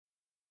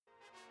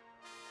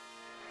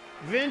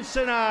Vince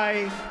and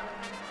I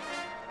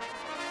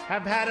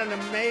have had an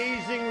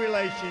amazing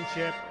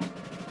relationship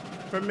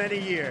for many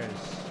years.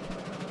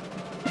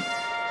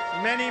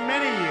 Many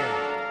years.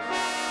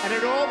 And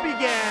it all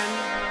began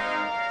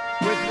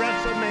with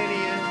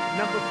WrestleMania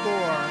number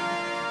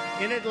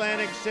 4 in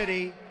Atlantic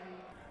City.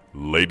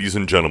 Ladies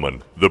and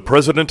gentlemen, the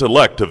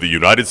President-elect of the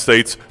United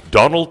States,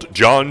 Donald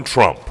John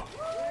Trump.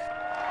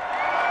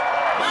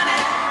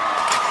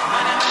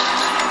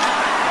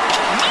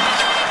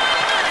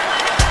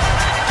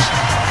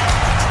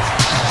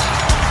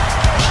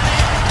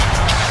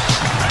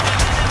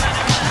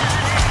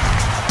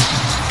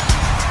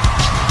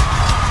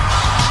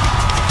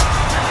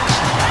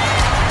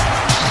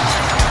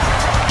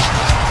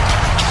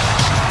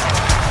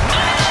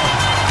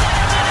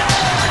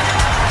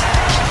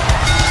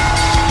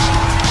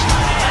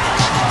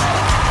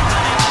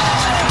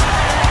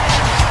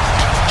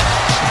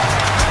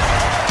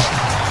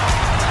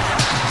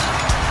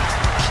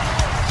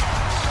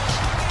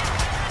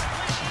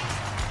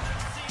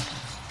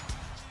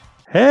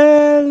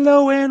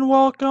 Hello and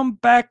welcome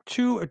back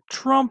to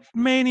Trump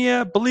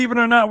Mania. Believe it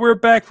or not, we're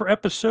back for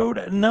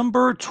episode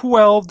number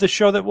 12, the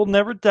show that will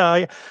never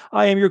die.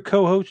 I am your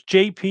co-host,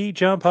 JP,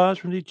 John Paz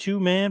from the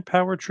two-man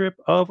power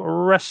trip of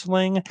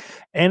wrestling.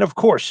 And of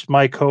course,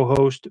 my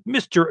co-host,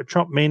 Mr.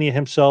 Trump Mania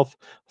himself,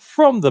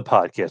 from the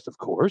podcast, of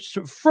course,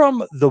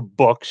 from the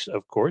books,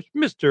 of course,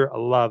 Mr.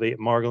 Lavi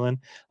Margolin.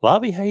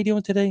 Lavi, how you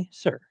doing today,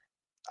 sir?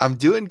 I'm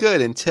doing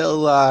good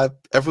until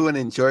everyone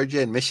in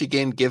Georgia and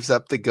Michigan gives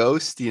up the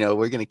ghost. You know,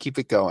 we're going to keep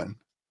it going.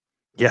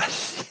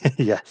 Yes,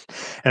 yes.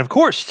 And of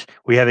course,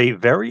 we have a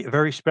very,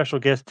 very special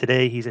guest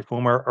today. He's a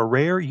former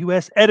rare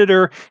U.S.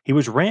 editor. He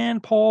was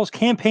Rand Paul's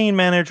campaign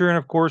manager, and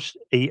of course,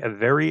 a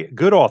very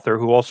good author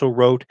who also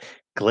wrote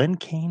Glenn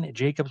Kane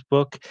Jacobs'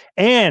 book.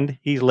 And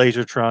he's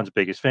Lasertron's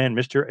biggest fan,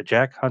 Mr.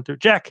 Jack Hunter.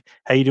 Jack,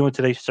 how you doing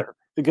today, sir?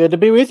 Good to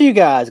be with you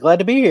guys. Glad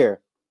to be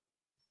here.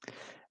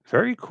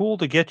 Very cool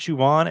to get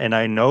you on, and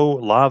I know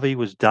Lavi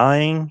was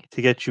dying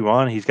to get you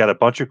on. He's got a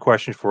bunch of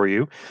questions for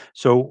you.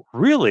 So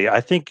really,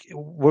 I think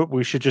what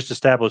we should just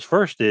establish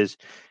first is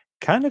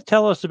kind of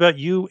tell us about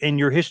you and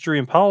your history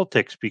in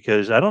politics,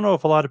 because I don't know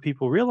if a lot of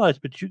people realize,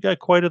 but you got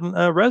quite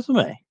a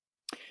resume.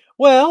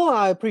 Well,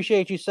 I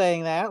appreciate you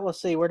saying that.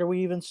 Let's see, where do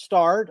we even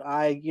start?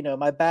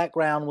 My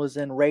background was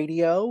in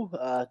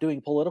radio,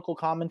 doing political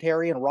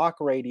commentary and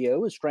rock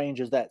radio, as strange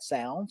as that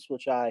sounds,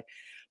 which I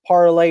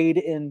parlayed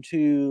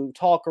into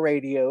talk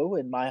radio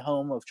in my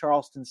home of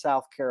Charleston,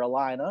 South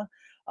Carolina.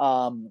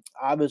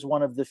 I was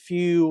one of the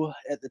few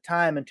at the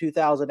time in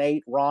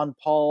 2008 Ron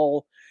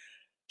Paul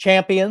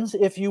champions,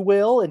 if you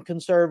will, in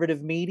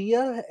conservative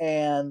media,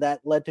 and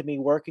that led to me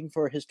working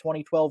for his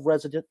 2012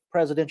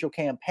 presidential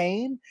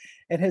campaign.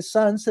 And his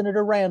son,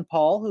 Senator Rand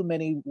Paul, who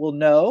many will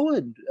know,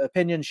 and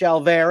opinions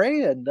shall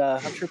vary, and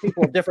I'm sure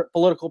people of different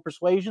political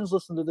persuasions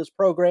listen to this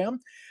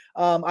program.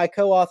 I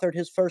co-authored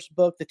his first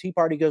book, The Tea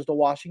Party Goes to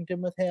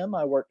Washington, with him.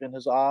 I worked in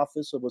his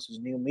office. I was his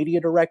new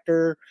media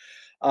director.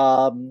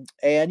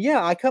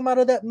 I come out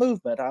of that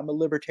movement. I'm a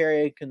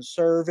libertarian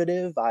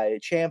conservative. I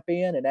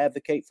champion and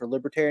advocate for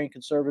libertarian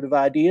conservative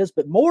ideas.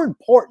 But more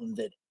important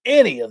than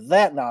any of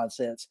that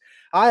nonsense,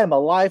 I am a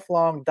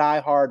lifelong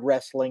diehard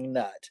wrestling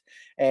nut.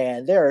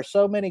 And there are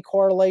so many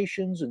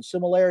correlations and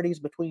similarities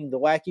between the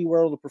wacky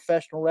world of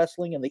professional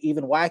wrestling and the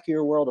even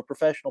wackier world of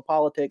professional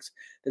politics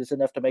that it's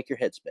enough to make your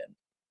head spin.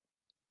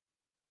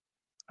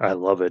 I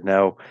love it.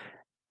 Now,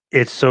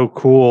 it's so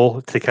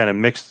cool to kind of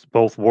mix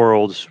both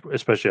worlds,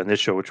 especially on this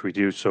show, which we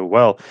do so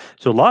well.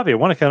 So, Lavi, I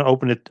want to kind of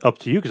open it up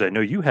to you because I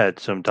know you had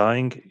some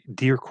dying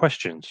dear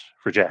questions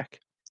for Jack.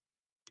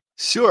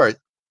 Sure.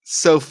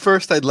 So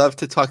first, I'd love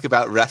to talk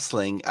about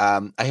wrestling.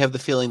 I have the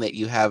feeling that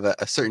you have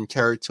a certain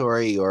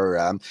territory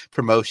or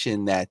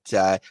promotion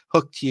that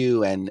hooked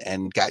you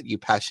and got you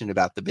passionate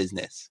about the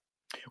business.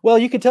 Well,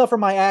 you can tell from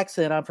my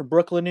accent, I'm from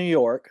Brooklyn, New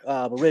York,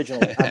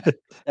 originally.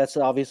 That's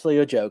obviously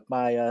a joke.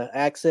 My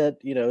accent,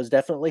 is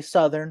definitely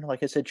Southern.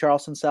 Like I said,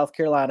 Charleston, South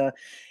Carolina.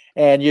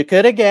 And you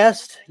could have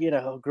guessed,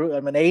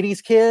 I'm an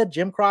 80s kid,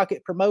 Jim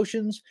Crockett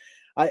Promotions.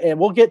 And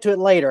we'll get to it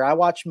later. I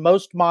watch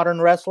most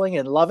modern wrestling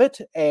and love it.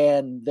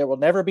 And there will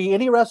never be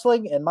any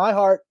wrestling in my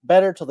heart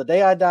better till the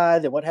day I die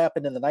than what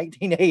happened in the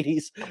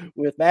 1980s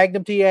with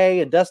Magnum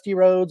TA and Dusty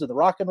Rhodes and the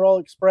Rock and Roll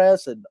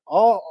Express and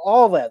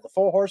all that. The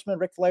Four Horsemen,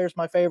 Ric Flair is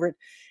my favorite.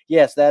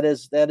 Yes, that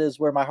is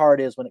where my heart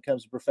is when it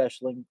comes to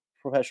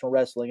professional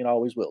wrestling, and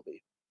always will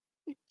be.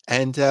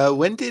 And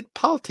when did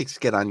politics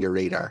get on your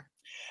radar?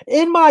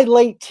 In my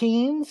late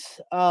teens,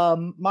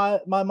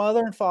 my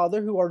mother and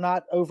father, who are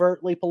not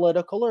overtly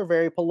political, are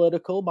very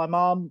political. My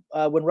mom,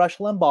 when Rush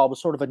Limbaugh was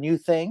sort of a new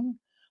thing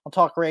on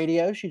talk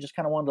radio, she just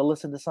kind of wanted to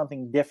listen to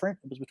something different.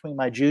 It was between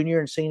my junior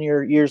and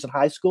senior years in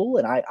high school,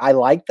 and I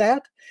liked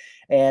that.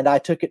 And I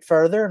took it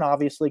further and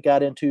obviously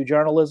got into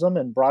journalism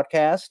and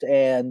broadcast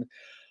and,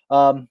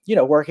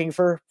 working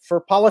for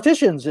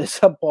politicians at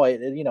some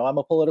point. And, I'm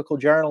a political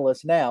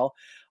journalist now.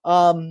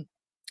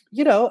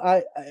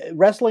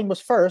 wrestling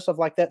was first. I've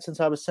liked that since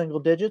I was single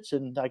digits,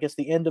 and I guess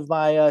the end of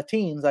my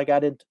teens, I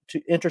got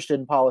interested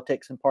in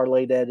politics and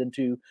parlayed that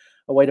into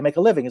a way to make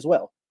a living as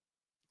well.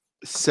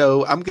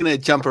 So I'm going to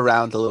jump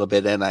around a little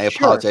bit, and I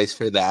Sure. apologize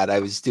for that.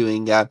 I was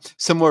doing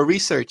some more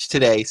research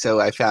today, so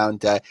I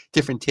found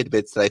different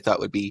tidbits that I thought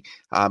would be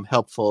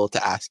helpful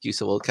to ask you.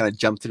 So we'll kind of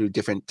jump through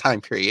different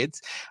time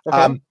periods.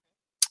 Okay.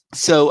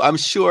 So I'm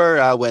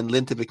sure when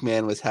Linda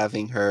McMahon was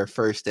having her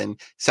first and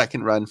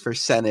second run for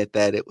Senate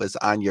that it was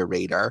on your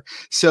radar.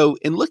 So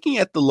in looking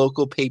at the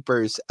local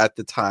papers at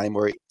the time,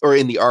 or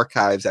in the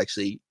archives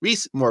actually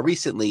more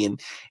recently in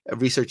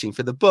researching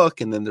for the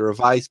book and then the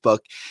revised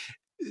book,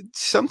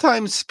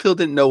 sometimes people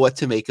didn't know what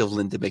to make of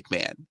Linda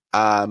McMahon.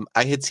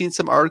 I had seen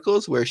some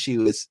articles where she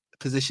was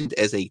positioned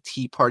as a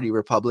Tea Party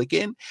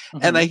Republican,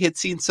 and I had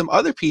seen some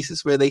other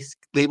pieces where they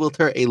labeled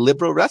her a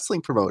liberal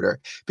wrestling promoter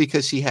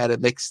because she had a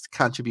mixed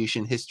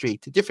contribution history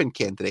to different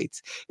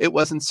candidates. It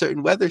wasn't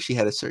certain whether she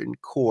had a certain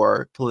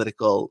core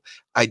political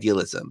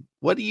idealism.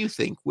 What do you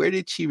think? Where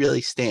did she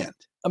really stand?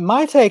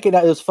 My take, and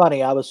it was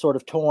funny, I was sort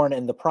of torn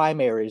in the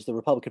primaries, the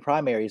Republican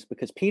primaries,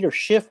 because Peter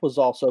Schiff was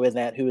also in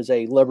that, who is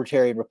a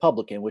libertarian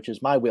Republican, which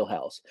is my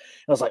wheelhouse.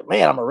 And I was like,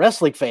 man, I'm a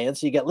wrestling fan,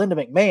 so you got Linda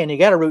McMahon, you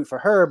got to root for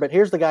her, but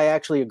here's the guy I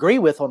actually agree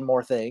with on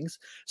more things.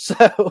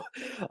 So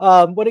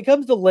when it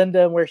comes to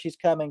Linda and where she's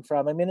coming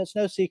from, I mean, it's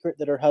no secret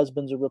that her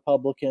husband's a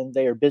Republican.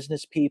 They are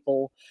business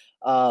people.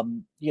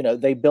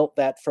 They built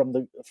that from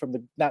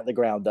the not the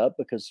ground up,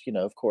 because,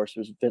 of course,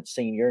 there's Vince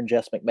Sr. and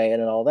Jess McMahon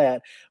and all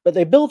that, but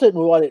they built it in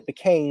what it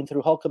became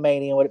through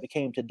Hulkamania and what it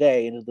became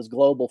today into this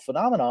global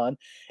phenomenon.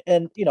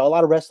 And, a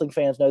lot of wrestling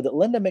fans know that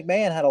Linda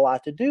McMahon had a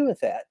lot to do with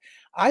that.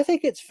 I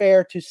think it's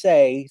fair to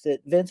say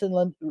that Vince and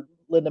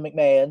Linda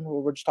McMahon,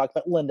 we're just talking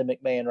about Linda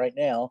McMahon right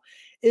now,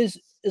 is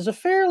a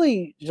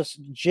fairly just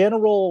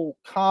general,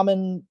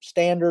 common,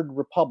 standard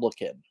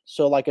Republican.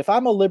 So, like, if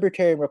I'm a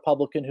libertarian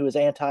Republican who is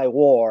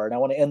anti-war and I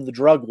want to end the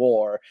drug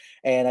war,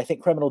 and I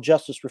think criminal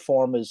justice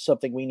reform is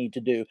something we need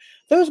to do,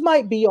 those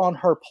might be on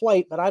her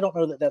plate, but I don't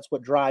know that that's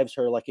what drives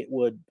her like it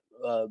would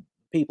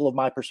people of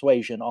my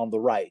persuasion on the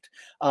right.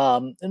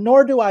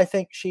 Nor do I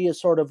think she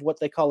is sort of what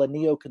they call a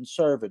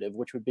neoconservative,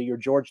 which would be your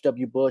George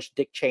W. Bush,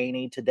 Dick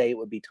Cheney. Today it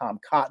would be Tom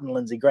Cotton,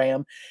 Lindsey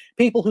Graham,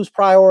 people whose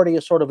priority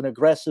is sort of an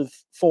aggressive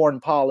foreign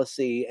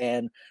policy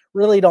and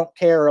really don't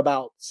care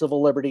about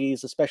civil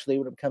liberties, especially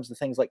when it comes to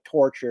things like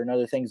torture and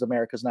other things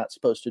America's not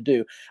supposed to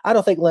do. I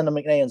don't think Linda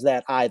McMahon's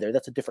that either.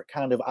 That's a different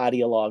kind of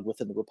ideologue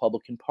within the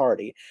Republican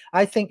Party.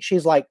 I think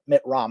she's like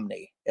Mitt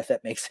Romney, if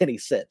that makes any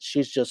sense.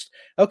 She's just,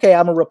 okay,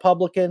 I'm a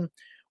Republican.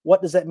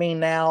 What does that mean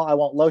now? I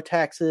want low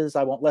taxes.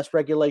 I want less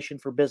regulation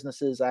for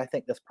businesses. I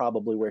think that's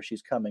probably where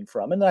she's coming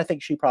from. And I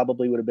think she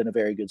probably would have been a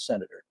very good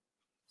senator.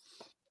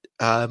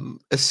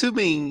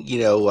 Assuming,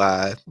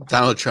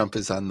 Donald Trump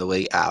is on the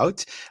way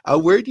out,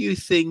 where do you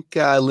think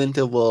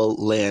Linda will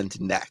land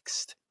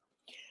next?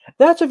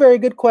 That's a very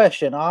good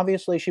question.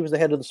 Obviously, she was the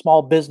head of the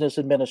Small Business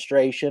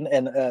Administration.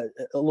 And a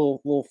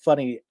little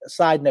funny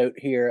side note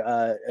here,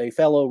 a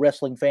fellow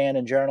wrestling fan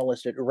and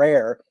journalist at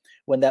Rare,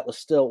 when I was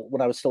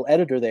still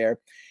editor there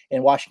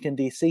in Washington,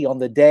 D.C., on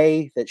the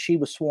day that she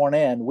was sworn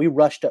in, we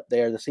rushed up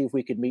there to see if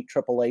we could meet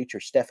Triple H or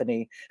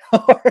Stephanie,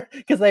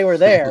 because they were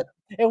there.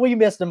 And we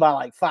missed them by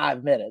like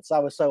 5 minutes. I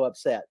was so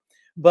upset.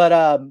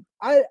 But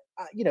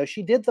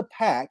she did the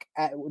PAC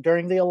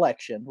during the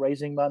election,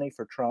 raising money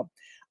for Trump.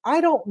 I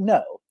don't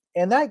know.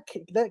 And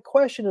that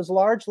question is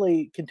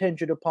largely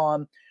contingent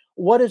upon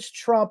what is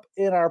Trump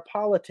in our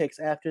politics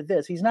after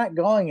this. He's not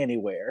going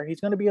anywhere. He's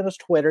going to be on his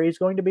Twitter. He's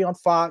going to be on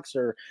Fox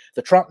or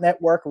the Trump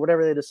Network or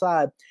whatever they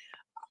decide.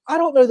 I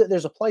don't know that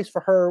there's a place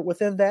for her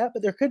within that,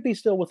 but there could be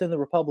still within the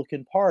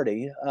Republican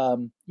Party.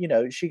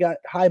 She got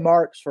high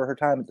marks for her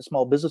time at the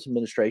Small Business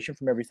Administration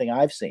from everything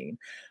I've seen.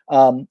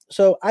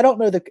 So I don't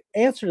know the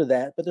answer to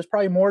that, but there's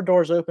probably more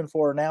doors open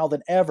for her now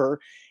than ever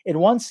in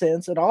one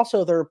sense. And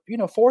also there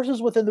are,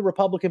 forces within the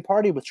Republican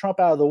Party with Trump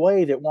out of the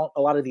way that want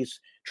a lot of these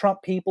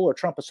Trump people or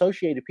Trump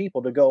associated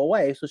people to go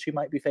away. So she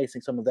might be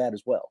facing some of that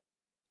as well.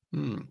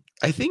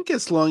 I think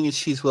as long as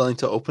she's willing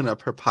to open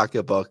up her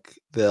pocketbook,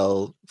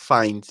 they'll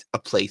find a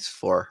place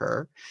for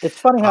her. It's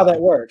funny how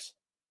that works.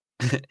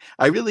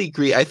 I really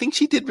agree. I think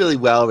she did really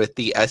well with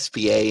the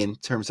SBA in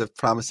terms of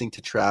promising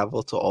to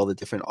travel to all the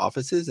different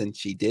offices, and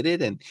she did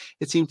it, and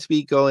it seemed to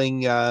be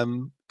going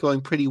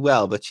pretty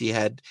well, but she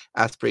had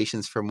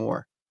aspirations for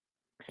more.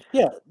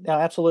 Yeah, no,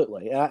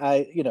 absolutely.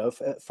 I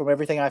from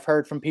everything I've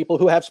heard from people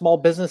who have small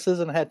businesses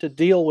and had to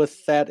deal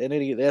with that the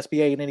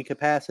SBA in any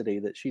capacity,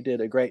 that she did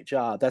a great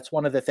job. That's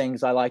one of the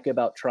things I like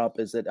about Trump,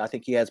 is that I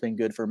think he has been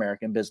good for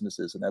American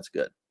businesses, and that's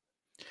good.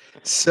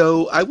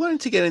 So I wanted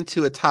to get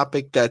into a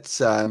topic that's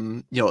a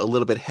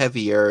little bit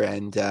heavier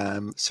and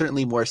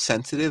certainly more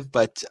sensitive,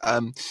 but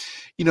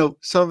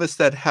some of us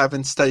that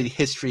haven't studied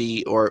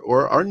history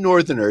or are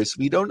Northerners,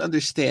 we don't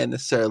understand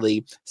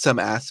necessarily some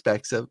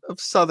aspects of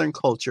Southern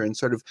culture and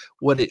sort of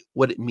what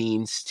it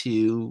means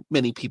to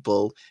many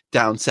people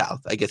down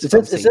south. I guess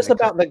Is this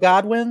about the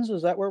Godwins?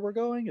 Is that where we're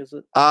going? Is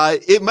it?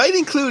 It might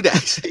include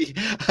actually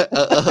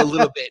a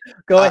little bit.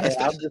 Go ahead.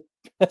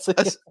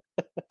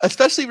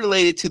 Especially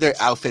related to their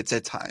outfits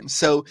at times.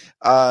 So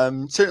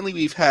certainly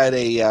we've had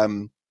a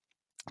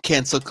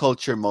cancel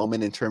culture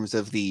moment in terms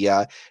of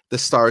the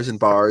stars and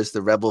bars,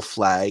 the rebel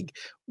flag.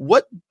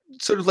 What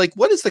is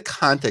the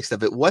context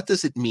of it? What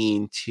does it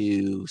mean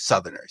to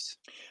Southerners?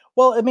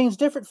 Well, it means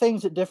different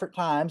things at different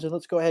times, and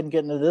let's go ahead and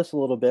get into this a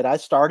little bit. I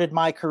started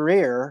my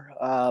career,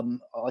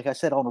 like I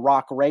said, on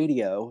rock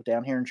radio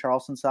down here in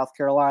Charleston, South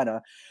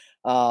Carolina,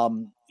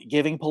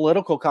 giving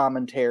political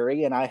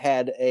commentary, and I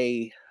had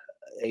a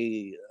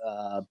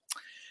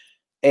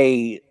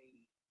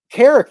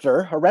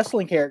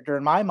wrestling character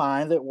in my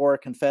mind that wore a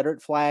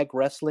Confederate flag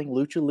wrestling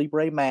lucha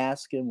libre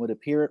mask and would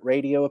appear at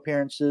radio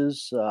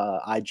appearances.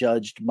 I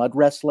judged mud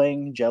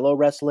wrestling, jello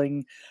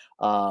wrestling,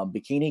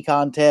 bikini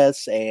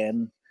contests,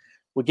 and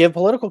would give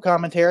political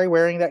commentary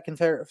wearing that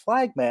Confederate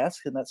flag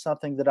mask. And that's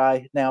something that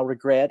I now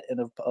regret and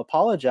have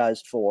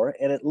apologized for.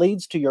 And it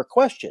leads to your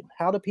question.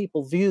 How do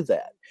people view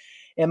that?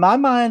 In my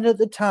mind at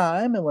the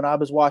time, and when I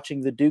was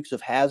watching the Dukes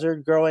of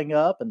Hazzard growing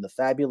up and the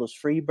Fabulous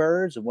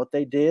Freebirds and what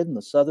they did and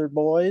the Southern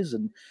Boys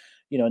and,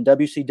 and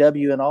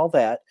WCW and all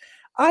that,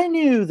 I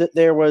knew that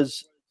there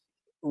was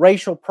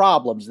racial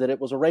problems, that it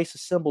was a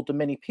racist symbol to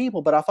many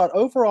people, but I thought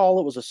overall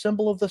it was a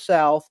symbol of the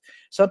South,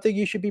 something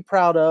you should be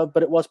proud of,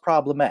 but it was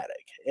problematic.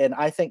 And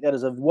I think that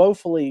is a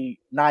woefully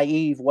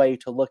naive way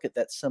to look at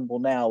that symbol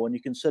now when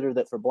you consider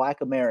that for Black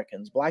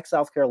Americans, Black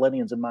South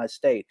Carolinians in my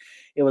state,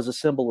 it was a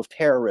symbol of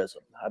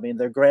terrorism. I mean,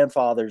 their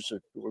grandfathers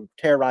were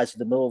terrorized in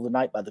the middle of the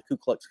night by the Ku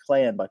Klux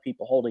Klan by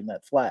people holding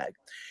that flag.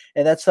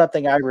 And that's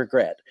something I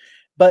regret.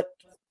 But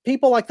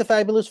people like the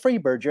Fabulous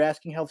Freebirds, you're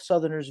asking how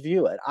Southerners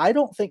view it. I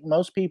don't think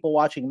most people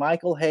watching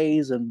Michael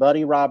Hayes and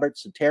Buddy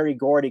Roberts and Terry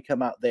Gordy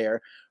come out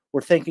there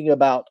were thinking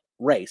about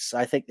race.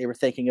 I think they were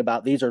thinking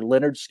about these are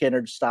Leonard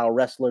Skinner style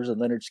wrestlers,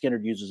 and Leonard Skinner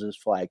uses his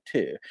flag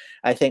too.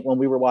 I think when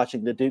we were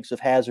watching the Dukes of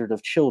Hazzard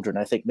of children,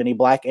 I think many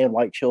Black and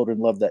white children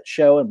loved that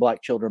show, and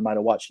Black children might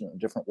have watched it in a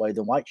different way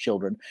than white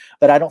children.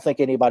 But I don't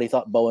think anybody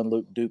thought Bo and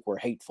Luke Duke were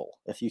hateful,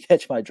 if you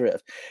catch my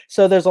drift.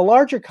 So there's a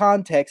larger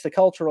context, a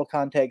cultural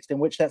context in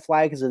which that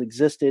flag has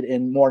existed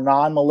in more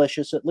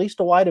non-malicious, at least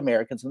to white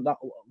Americans,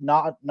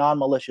 not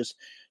non-malicious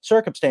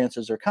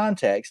circumstances or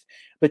context.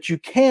 But you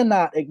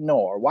cannot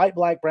ignore, white,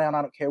 Black, brown,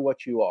 I don't care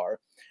what you are,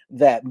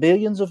 that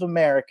millions of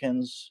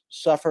Americans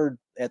suffered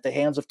at the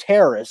hands of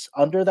terrorists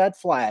under that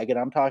flag. And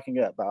I'm talking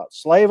about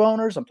slave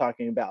owners. I'm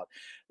talking about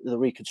the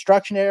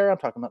Reconstruction era. I'm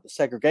talking about the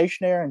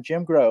segregation era and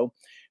Jim Crow.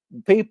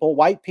 People,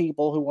 white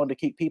people who wanted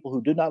to keep people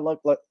who do not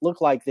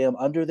look like them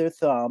under their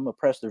thumb,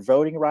 oppress their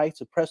voting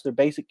rights, oppress their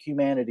basic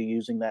humanity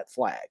using that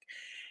flag.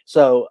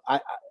 So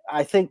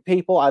I think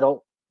people, I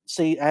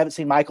haven't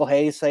seen Michael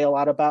Hayes say a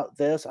lot about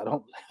this. I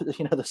don't,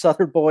 the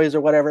Southern Boys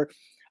or whatever.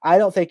 I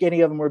don't think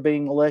any of them were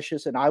being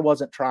malicious, and I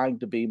wasn't trying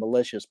to be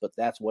malicious, but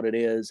that's what it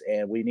is.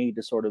 And we need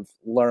to sort of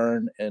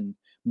learn and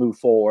move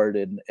forward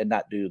and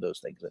not do those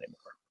things anymore.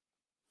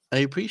 I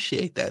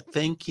appreciate that.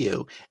 Thank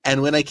you.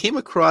 And when I came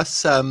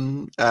across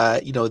those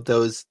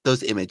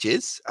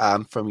images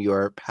from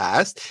your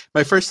past,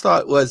 my first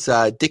thought was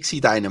Dixie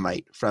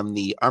Dynamite from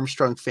the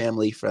Armstrong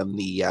family from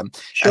the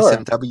Sure.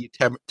 SMW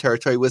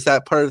territory. Was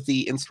that part of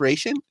the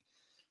inspiration?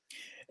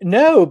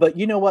 No, but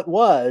you know what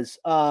was?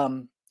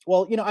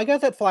 Well, I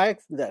got that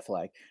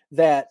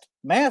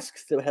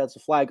mask that has a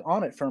flag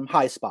on it from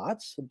High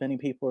Spots. Many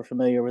people are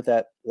familiar with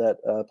that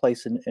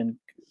place in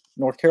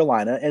North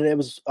Carolina, and it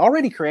was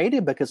already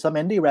created because some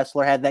indie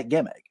wrestler had that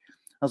gimmick.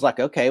 I was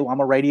like, okay, well, I'm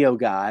a radio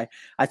guy.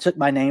 I took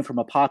my name from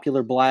a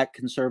popular Black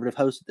conservative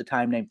host at the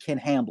time named Ken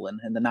Hamblin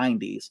in the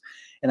 90s.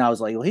 And I was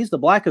like, well, he's the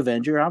Black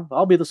Avenger.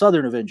 I'll be the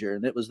Southern Avenger.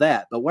 And it was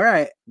that. But where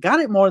I got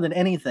it more than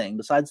anything,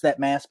 besides that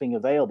mask being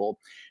available,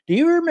 do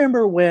you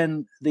remember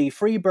when the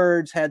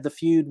Freebirds had the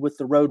feud with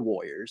the Road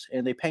Warriors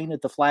and they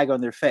painted the flag on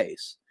their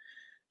face?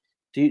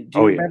 Do you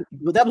remember?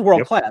 Yeah. That was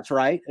World Class,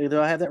 right? Do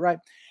I have that right?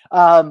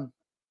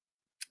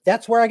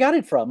 That's where I got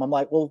it from. I'm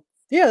like, well,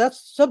 yeah,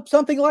 that's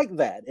something like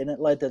that. And it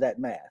led to that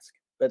mask.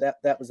 But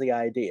that was the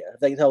idea.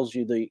 That tells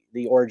you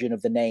the origin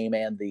of the name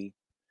and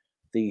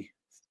the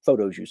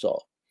photos you saw.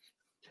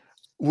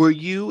 Were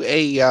you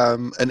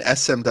an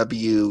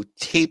SMW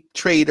tape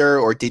trader,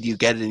 or did you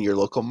get it in your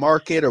local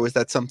market, or was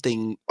that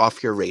something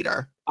off your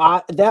radar?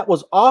 That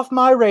was off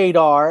my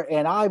radar,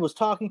 and I was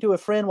talking to a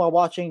friend while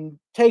watching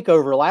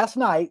TakeOver last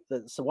night.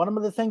 So one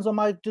of the things on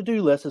my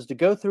to-do list is to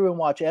go through and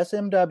watch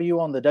SMW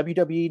on the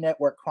WWE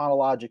Network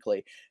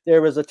chronologically.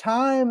 There was a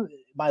time,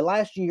 my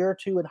last year or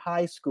two in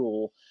high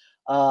school,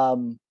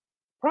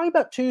 probably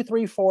about 2,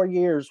 3, 4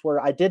 years, where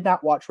I did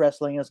not watch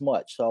wrestling as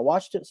much. So I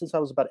watched it since I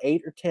was about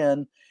 8 or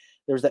 10.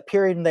 there was that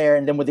period in there,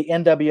 and then with the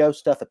NWO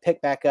stuff, it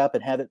picked back up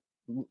and haven't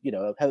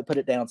put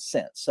it down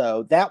since.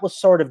 So that was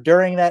sort of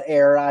during that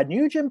era. I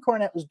knew Jim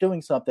Cornette was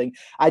doing something.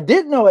 I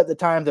didn't know at the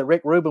time that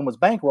Rick Rubin was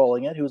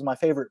bankrolling it, who was my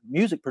favorite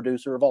music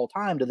producer of all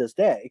time to this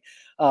day,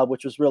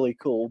 which was really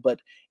cool.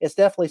 But it's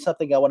definitely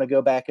something I want to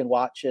go back and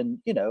watch. And,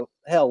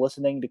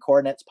 listening to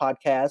Cornette's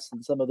podcasts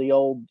and some of the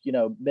old,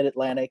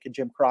 Mid-Atlantic and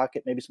Jim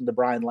Crockett, maybe some of the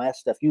Brian Last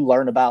stuff, you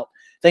learn about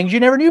things you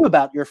never knew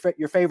about your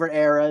favorite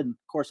era. And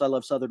of course, I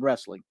love Southern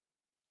wrestling.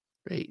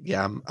 Great.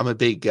 Yeah, I'm a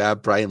big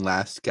Brian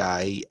Last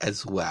guy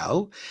as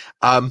well.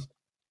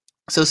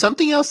 So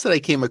something else that I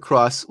came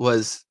across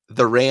was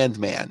the Rand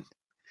Man.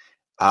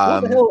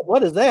 What the hell?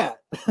 What is that?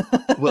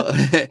 Well,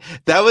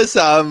 that was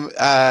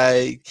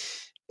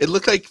it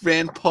looked like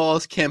Rand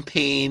Paul's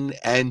campaign,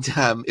 and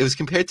it was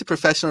compared to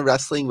professional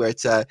wrestling, where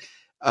it's a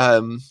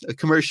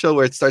commercial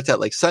where it starts out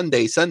like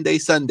Sunday, Sunday,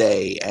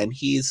 Sunday, and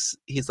he's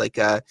like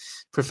a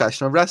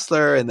professional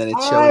wrestler, and then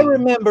it's showing. I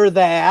remember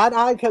that.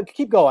 I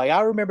keep going.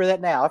 I remember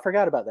that now. I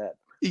forgot about that.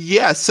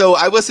 Yeah, so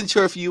I wasn't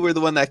sure if you were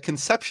the one that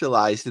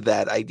conceptualized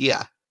that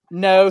idea.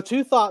 No,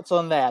 two thoughts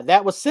on that.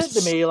 That was sent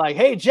to me like,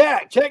 hey,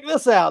 Jack, check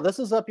this out. This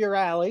is up your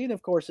alley. And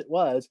of course it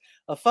was.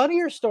 A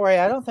funnier story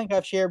I don't think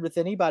I've shared with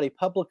anybody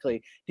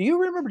publicly. Do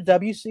you remember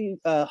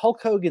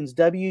Hulk Hogan's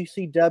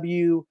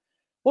WCW?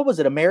 What was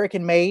it?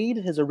 American Made,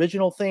 his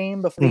original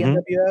theme before the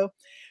NWO.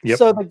 Yep.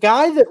 So the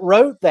guy that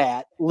wrote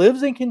that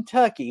lives in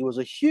Kentucky, was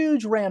a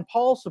huge Rand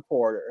Paul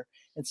supporter,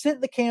 and sent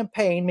the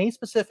campaign, me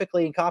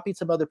specifically, and copied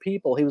some other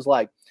people. He was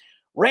like,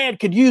 Rand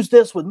could use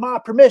this with my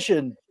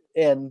permission.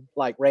 And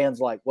like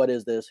Rand's like, what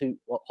is this?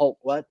 Hulk,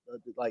 what?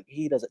 Like,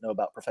 he doesn't know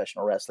about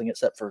professional wrestling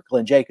except for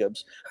Glenn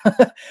Jacobs.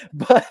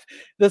 But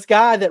this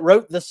guy that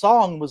wrote the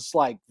song was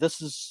like,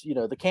 this is,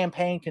 the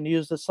campaign can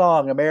use the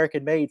song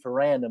American Made for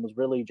Rand, and was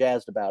really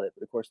jazzed about it.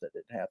 But of course that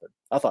didn't happen.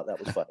 I thought that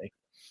was funny.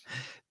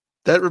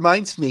 That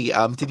reminds me,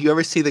 did you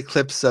ever see the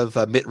clips of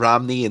Mitt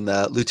Romney in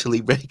the Lucha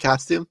Libre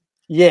costume?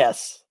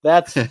 Yes,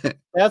 that's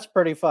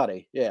pretty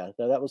funny. Yeah,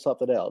 that was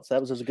something else. That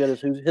was as good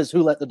as his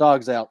Who Let the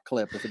Dogs Out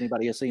clip, if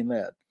anybody has seen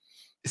that.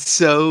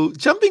 So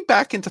jumping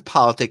back into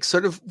politics,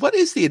 sort of what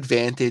is the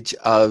advantage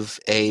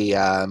of a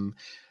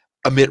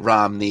Mitt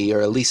Romney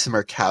or a Lisa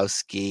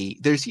Murkowski?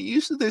 There's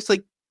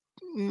like,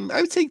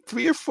 I would say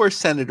 3 or 4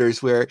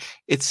 senators where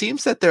it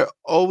seems that they're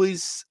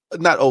always,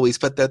 not always,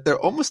 but that they're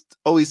almost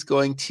always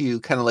going to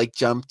kind of like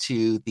jump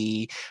to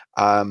the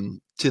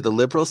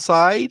liberal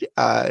side,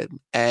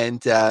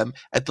 and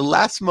at the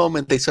last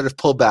moment they sort of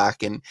pull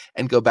back and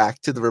go back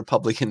to the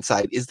Republican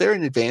side. Is there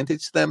an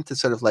advantage to them to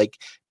sort of like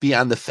be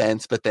on the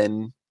fence, but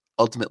then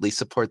ultimately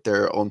support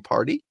their own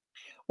party?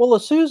 Well,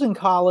 Susan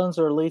Collins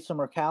or Lisa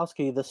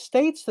Murkowski, the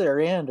states they're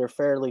in are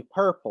fairly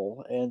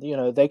purple, and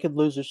they could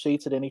lose their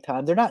seats at any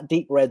time. They're not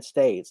deep red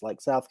states like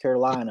South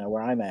Carolina,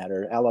 where I'm at,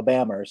 or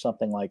Alabama, or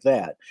something like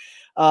that.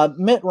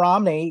 Mitt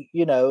Romney,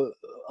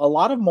 a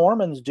lot of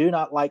Mormons do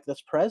not like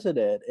this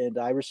president, and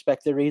I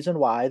respect the reason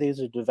why. These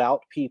are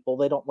devout people.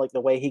 They don't like the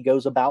way he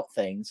goes about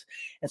things,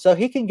 and so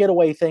he can get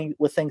away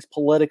with things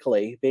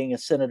politically, being a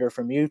senator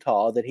from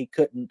Utah, that he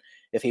couldn't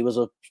if he was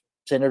a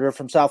senator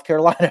from South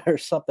Carolina or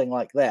something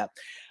like that.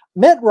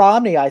 Mitt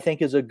Romney, I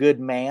think, is a good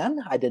man.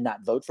 I did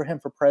not vote for him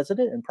for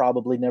president and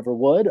probably never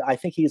would. I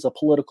think he's a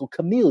political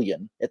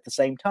chameleon at the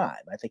same time.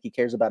 I think he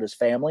cares about his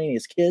family and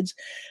his kids.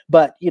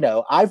 But,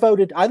 I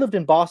lived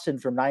in Boston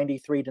from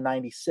 93 to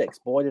 96.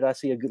 Boy, did I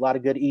see a lot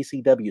of good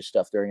ECW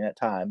stuff during that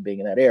time, being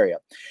in that area.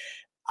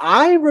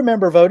 I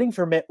remember voting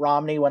for Mitt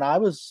Romney when I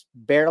was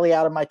barely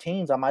out of my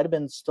teens. I might have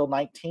been still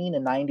 19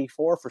 in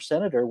 94 for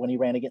senator when he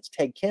ran against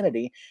Ted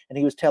Kennedy, and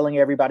he was telling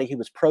everybody he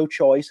was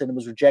pro-choice and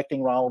was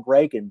rejecting Ronald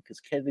Reagan because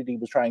Kennedy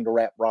was trying to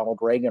wrap Ronald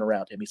Reagan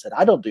around him. He said,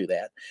 I don't do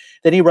that.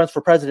 Then he runs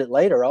for president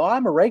later. Oh,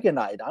 I'm a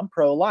Reaganite. I'm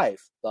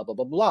pro-life, blah, blah,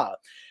 blah,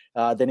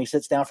 blah. Then he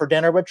sits down for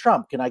dinner with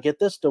Trump. Can I get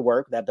this to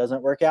work? That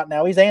doesn't work out.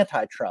 Now he's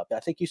anti-Trump.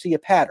 I think you see a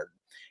pattern.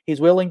 He's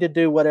willing to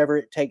do whatever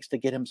it takes to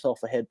get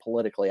himself ahead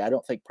politically. I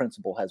don't think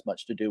principle has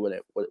much to do with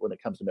it when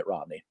it comes to Mitt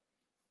Romney.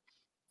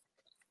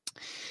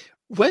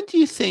 When do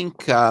you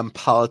think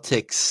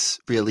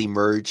politics really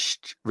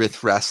merged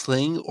with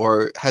wrestling,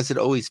 or has it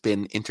always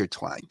been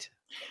intertwined?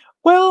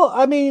 Well,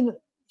 I mean,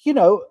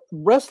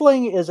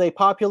 wrestling is a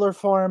popular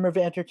form of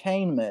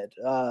entertainment.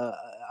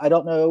 I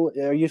don't know.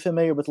 Are you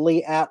familiar with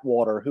Lee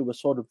Atwater, who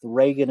was sort of the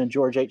Reagan and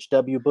George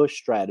H.W. Bush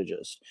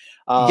strategist?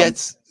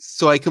 Yes.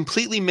 So I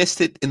completely missed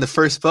it in the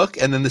first book.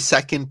 And then the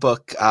second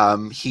book,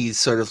 he's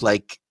sort of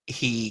like,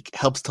 he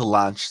helps to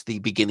launch the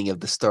beginning of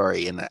the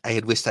story. And I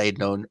had wished I had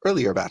known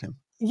earlier about him.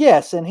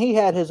 Yes, and he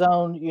had his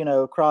own,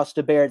 cross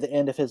to bear at the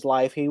end of his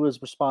life. He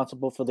was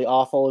responsible for the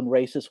awful and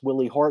racist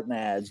Willie Horton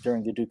ads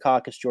during the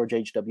Dukakis George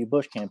H.W.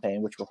 Bush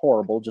campaign, which were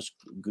horrible. Just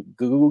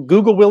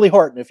Google Willie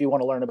Horton if you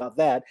want to learn about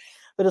that.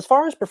 But as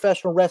far as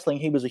professional wrestling,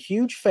 he was a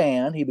huge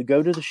fan. He would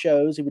go to the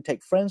shows. He would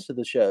take friends to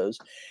the shows.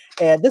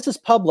 And this is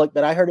public,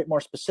 but I heard it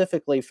more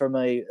specifically from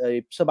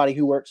somebody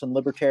who works in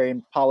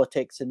libertarian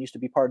politics and used to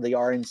be part of the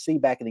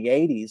RNC back in the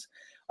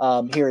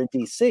 80s here in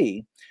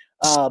D.C.,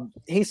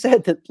 He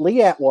said that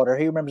Lee Atwater,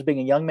 he remembers being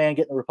a young man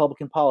getting into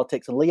Republican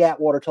politics, and Lee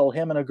Atwater told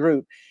him in a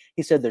group,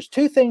 he said, there's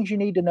two things you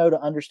need to know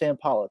to understand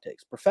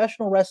politics: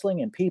 professional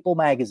wrestling and People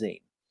magazine.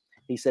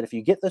 He said, if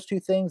you get those two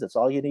things, that's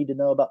all you need to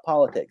know about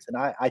politics. And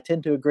I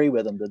tend to agree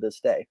with him to this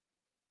day.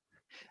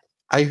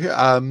 I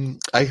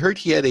heard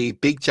he had a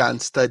Big John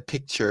Studd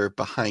picture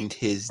behind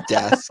his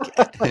desk,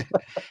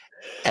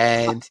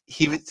 and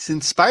he was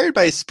inspired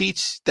by a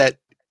speech that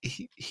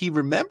he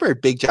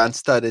remembered Big John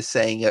Studd as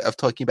saying, of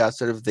talking about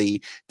sort of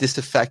the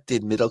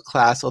disaffected middle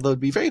class, although it'd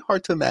be very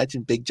hard to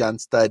imagine Big John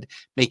Studd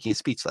making a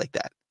speech like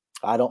that.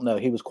 I don't know.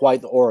 He was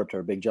quite the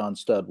orator, Big John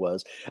Studd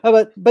was.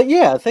 But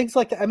yeah, things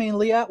like that. I mean,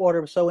 Lee Atwater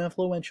was so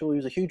influential. He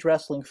was a huge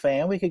wrestling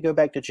fan. We could go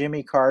back to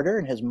Jimmy Carter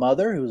and his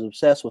mother, who was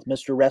obsessed with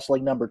Mr.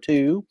 Wrestling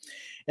 #2.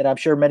 And I'm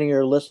sure many of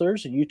your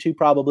listeners, and you two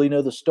probably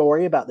know the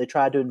story about they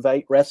tried to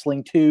invite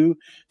Wrestling 2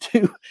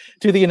 to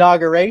the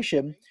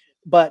inauguration.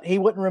 But he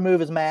wouldn't remove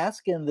his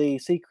mask, and the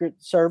Secret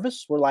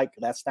Service were like,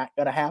 that's not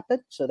going to happen.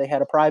 So they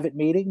had a private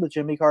meeting with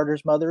Jimmy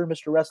Carter's mother and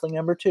Mr. Wrestling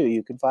 #2.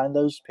 You can find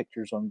those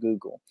pictures on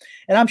Google.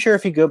 And I'm sure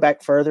if you go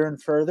back further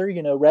and further,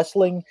 you know,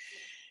 wrestling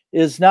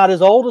is not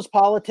as old as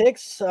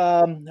politics,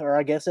 or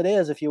I guess it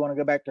is if you want to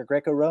go back to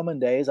Greco-Roman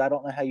days. I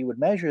don't know how you would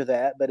measure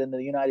that, but in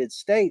the United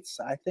States,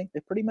 I think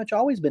they've pretty much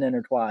always been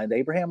intertwined.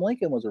 Abraham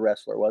Lincoln was a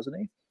wrestler, wasn't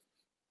he?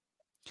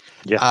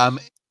 Yeah.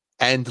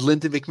 And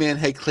Linda McMahon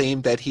had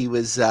claimed that he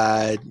was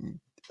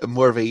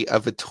more of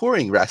a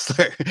touring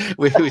wrestler,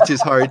 which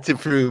is hard to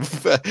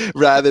prove,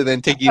 rather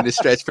than taking a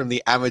stretch from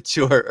the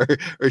amateur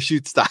or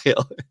shoot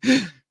style.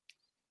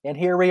 And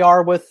here we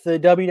are with the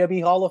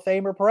WWE Hall of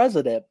Famer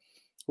president,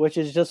 which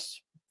is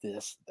just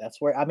this.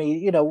 That's where, I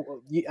mean, you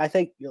know, I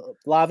think,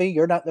 Lavi,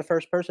 you're not the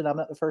first person. I'm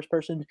not the first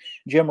person.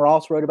 Jim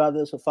Ross wrote about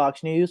this at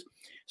Fox News.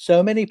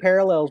 So many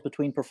parallels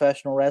between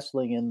professional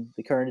wrestling and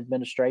the current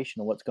administration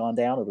and what's gone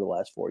down over the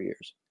last 4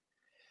 years.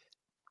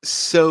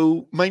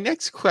 So my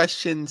next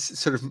questions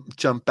sort of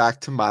jump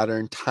back to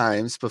modern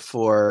times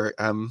before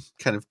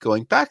kind of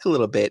going back a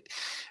little bit,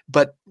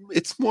 but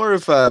it's more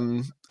of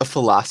a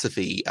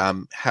philosophy,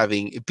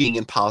 being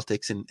in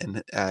politics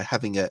and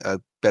having a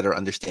better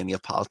understanding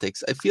of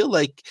politics. I feel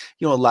like,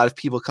 you know, a lot of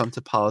people come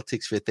to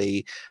politics with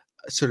a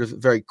sort of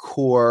very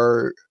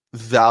core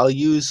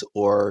values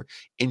or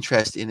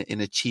interest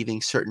in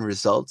achieving certain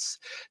results.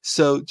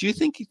 So do you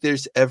think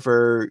there's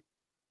ever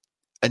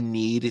a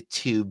need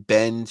to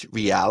bend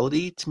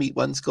reality to meet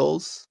one's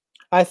goals?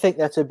 I think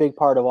that's a big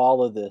part of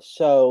all of this.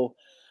 So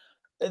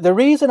the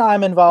reason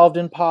I'm involved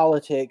in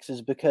politics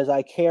is because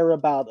I care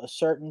about a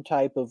certain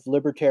type of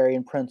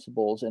libertarian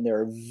principles, and there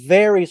are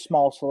very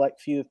small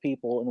select few of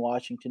people in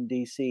Washington,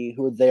 D.C.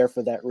 who are there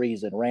for that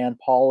reason. Rand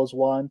Paul is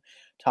one.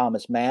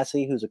 Thomas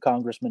Massie, who's a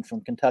congressman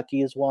from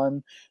Kentucky, is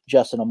one.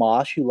 Justin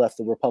Amash, who left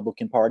the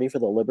Republican Party for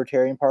the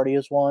Libertarian Party,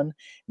 is one.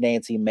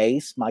 Nancy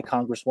Mace, my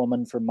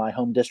congresswoman from my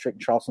home district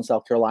in Charleston,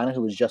 South Carolina,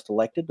 who was just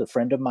elected, a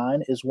friend of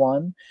mine, is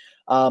one.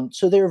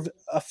 So there are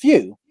a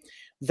few.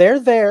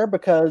 They're there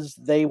because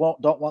they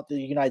don't want the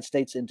United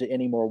States into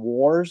any more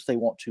wars. They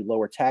want to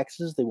lower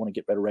taxes. They want to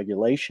get better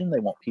regulation. They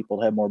want people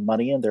to have more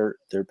money in their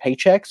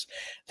paychecks.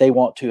 They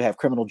want to have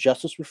criminal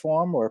justice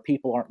reform where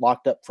people aren't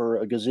locked up for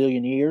a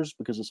gazillion years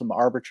because of some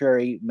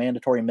arbitrary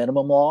mandatory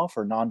minimum law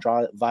for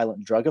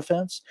non-violent drug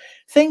offense.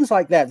 Things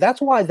like that. That's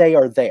why they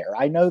are there.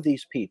 I know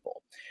these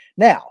people.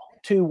 Now,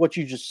 to what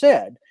you just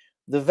said,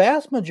 the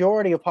vast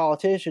majority of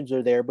politicians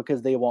are there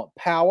because they want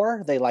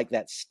power. They like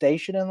that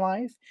station in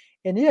life.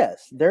 And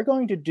yes, they're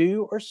going to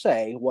do or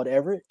say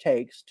whatever it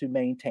takes to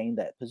maintain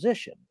that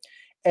position.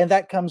 And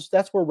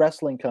that's where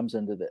wrestling comes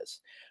into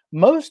this.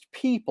 Most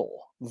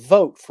people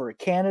vote for a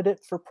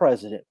candidate for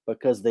president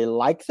because they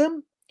like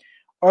them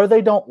or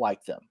they don't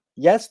like them.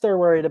 Yes, they're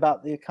worried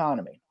about the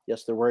economy.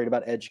 Yes, they're worried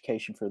about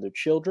education for their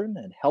children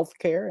and health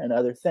care and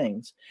other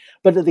things.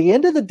 But at the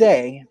end of the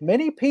day,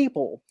 many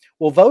people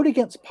will vote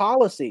against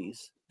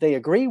policies they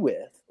agree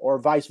with or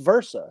vice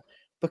versa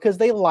because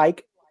they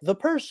like the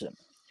person.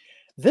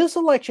 This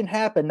election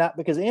happened not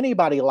because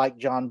anybody liked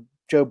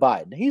Joe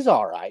Biden. He's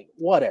all right,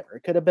 whatever.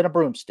 It could have been a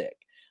broomstick.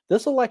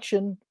 This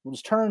election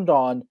was turned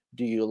on,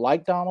 do you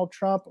like Donald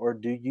Trump or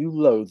do you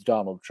loathe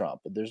Donald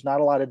Trump? But there's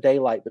not a lot of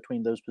daylight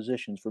between those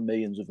positions for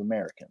millions of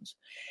Americans.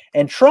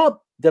 And Trump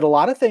did a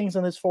lot of things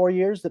in his 4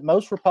 years that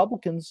most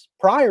Republicans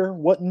prior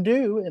wouldn't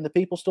do, and the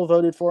people still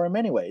voted for him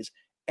anyways,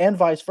 and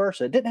vice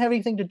versa. It didn't have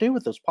anything to do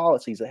with those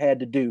policies. It had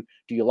to do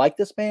you like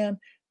this man?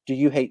 Do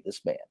you hate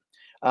this man?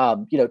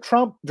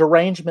 Trump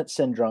derangement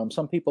syndrome.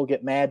 Some people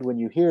get mad when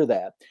you hear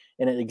that,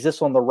 and it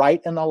exists on the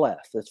right and the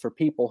left. It's for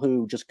people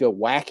who just go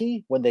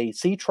wacky when they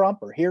see Trump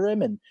or hear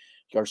him and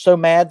are so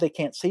mad they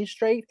can't see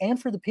straight, and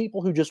for the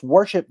people who just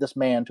worship this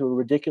man to a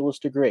ridiculous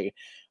degree.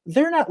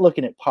 They're not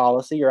looking at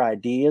policy or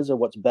ideas or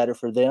what's better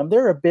for them.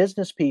 There are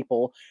business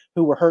people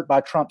who were hurt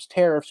by Trump's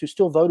tariffs who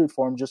still voted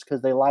for him just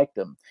because they liked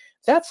him.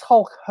 That's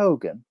Hulk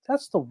Hogan.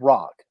 That's The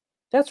Rock.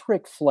 That's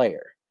Ric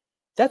Flair.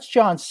 That's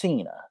John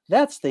Cena.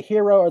 That's the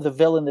hero or the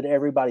villain that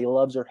everybody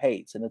loves or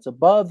hates. And it's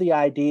above the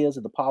ideas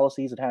and the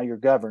policies and how you're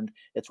governed.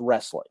 It's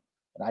wrestling.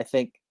 And I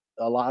think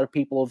a lot of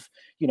people have,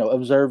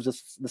 observed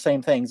the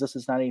same things. This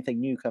is not anything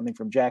new coming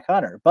from Jack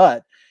Hunter,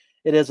 but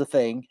it is a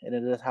thing, and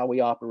it is how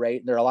we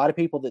operate. There are a lot of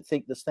people that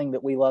think this thing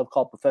that we love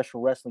called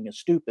professional wrestling is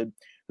stupid,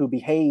 who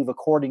behave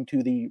according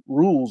to the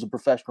rules of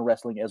professional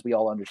wrestling as we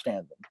all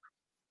understand them.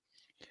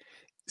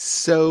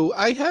 So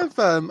I have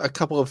a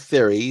couple of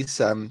theories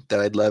that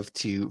I'd love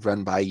to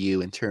run by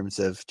you in terms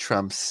of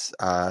Trump's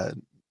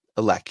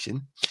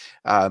election.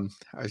 I was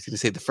going to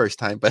say the first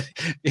time, but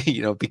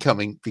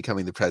becoming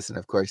the president,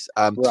 of course.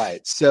 Right.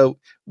 So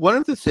one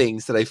of the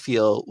things that I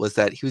feel was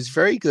that he was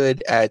very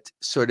good at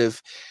sort of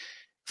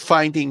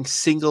finding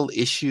single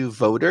issue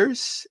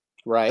voters,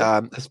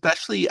 right?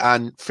 Especially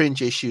on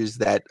fringe issues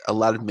that a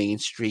lot of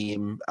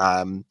mainstream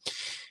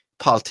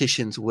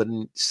politicians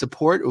wouldn't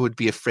support or would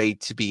be afraid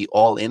to be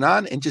all in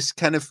on, and just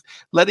kind of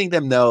letting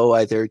them know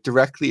either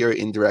directly or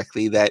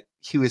indirectly that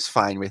he was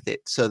fine with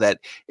it, so that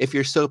if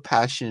you're so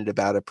passionate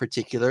about a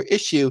particular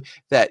issue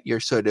that you're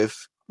sort of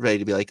ready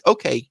to be like,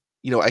 okay,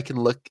 I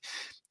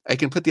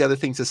can put the other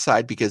things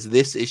aside because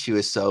this issue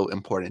is so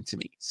important to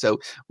me. So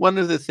one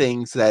of the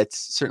things that's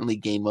certainly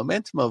gained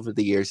momentum over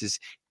the years is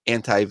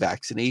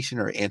anti-vaccination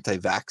or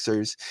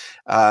anti-vaxxers,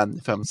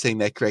 if I'm saying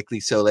that correctly.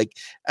 So like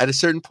at a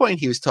certain point,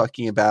 he was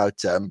talking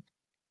about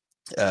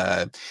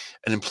an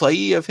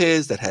employee of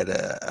his that had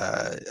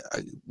a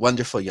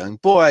wonderful young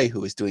boy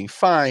who was doing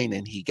fine,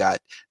 and he got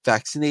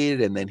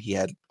vaccinated, and then he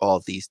had all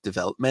of these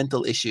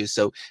developmental issues.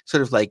 So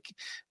sort of like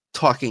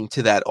talking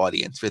to that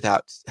audience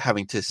without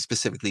having to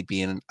specifically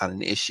be on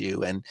an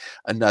issue. And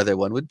another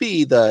one would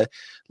be the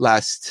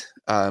last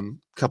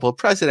couple of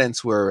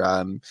presidents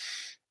were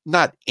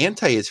not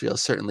anti-Israel,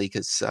 certainly,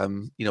 because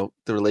the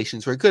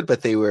relations were good,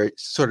 but they were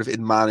sort of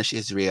admonish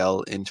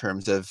Israel in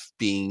terms of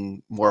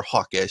being more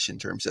hawkish, in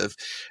terms of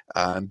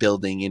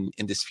building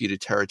in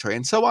disputed territory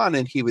and so on.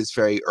 And he was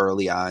very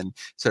early on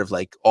sort of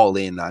like all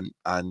in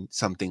on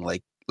something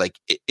like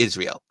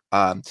Israel.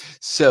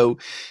 So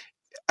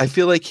I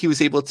feel like he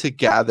was able to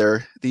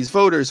gather these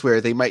voters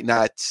where they might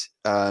not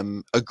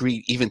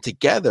agree even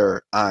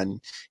together on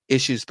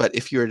issues, but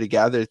if you were to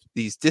gather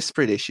these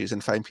disparate issues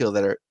and find people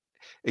that are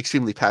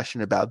extremely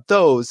passionate about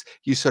those,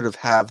 you sort of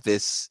have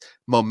this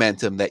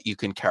momentum that you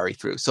can carry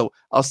through. So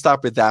I'll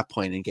stop at that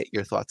point and get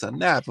your thoughts on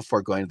that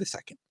before going to the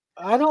second.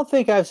 I don't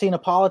think I've seen a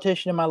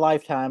politician in my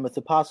lifetime, with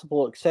the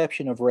possible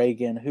exception of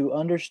Reagan, who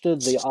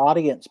understood the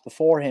audience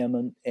before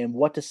him and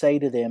what to say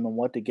to them and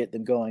what to get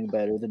them going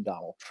better than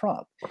Donald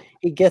Trump.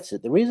 He gets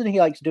it. The reason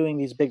he likes doing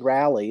these big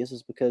rallies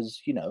is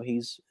because,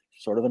 he's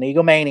sort of an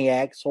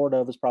egomaniac, sort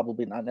of, is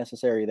probably not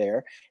necessary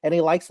there, and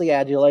he likes the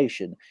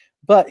adulation.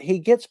 But he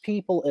gets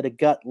people at a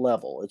gut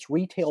level. It's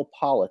retail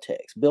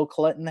politics. Bill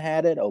Clinton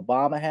had it,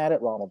 Obama had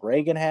it, Ronald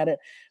Reagan had it,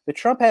 but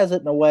Trump has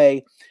it in a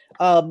way.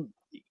 I'm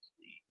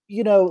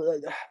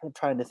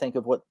trying to think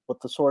of what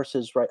the source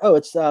is, right? Oh,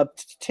 it's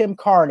Tim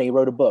Carney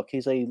wrote a book.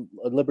 He's a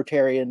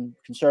libertarian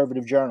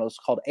conservative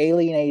journalist called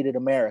Alienated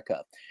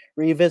America,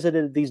 where he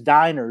visited these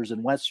diners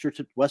in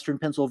Western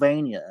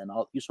Pennsylvania and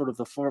all, you sort of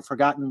the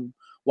forgotten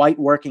white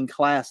working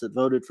class that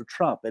voted for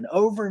Trump. And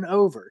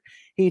over,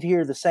 he'd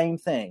hear the same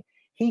thing.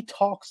 He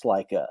talks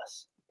like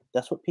us.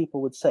 That's what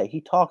people would say.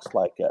 He talks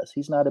like us.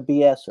 He's not a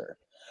BSer.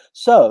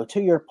 So,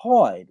 to your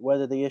point,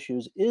 whether the issue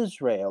is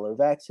Israel or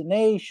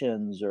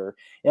vaccinations or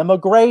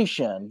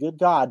immigration, good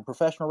God,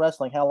 professional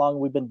wrestling, how long have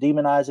we been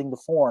demonizing the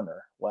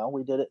foreigner? Well,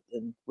 we did it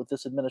with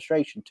this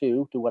administration,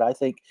 too, to what I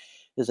think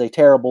is a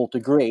terrible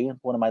degree.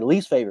 One of my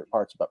least favorite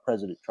parts about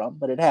President Trump,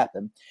 but it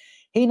happened.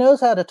 He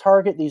knows how to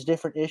target these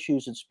different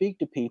issues and speak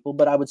to people,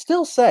 but I would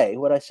still say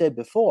what I said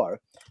before.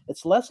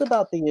 It's less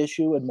about the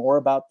issue and more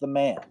about the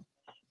man.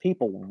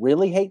 People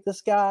really hate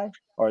this guy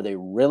or they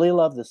really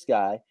love this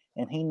guy,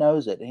 and he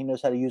knows it. He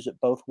knows how to use it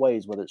both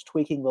ways, whether it's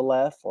tweaking the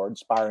left or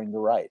inspiring the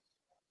right.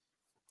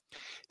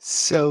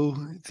 So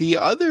the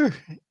other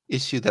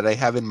issue that I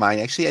have in mind,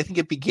 actually, I think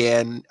it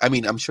began,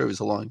 I'm sure it was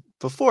long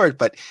before it,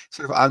 but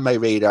sort of on my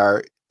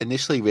radar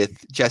initially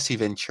with Jesse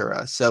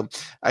Ventura. So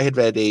I had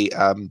read a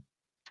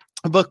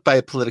book by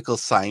a political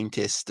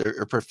scientist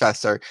or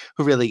professor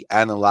who really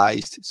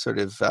analyzed sort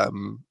of,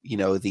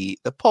 the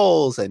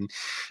polls and,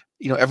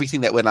 everything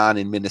that went on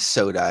in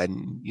Minnesota,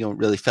 and,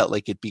 really felt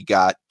like it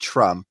begot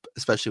Trump,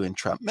 especially when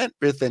Trump met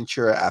with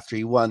Ventura after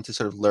he won, to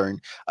sort of learn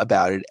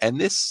about it. And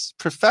this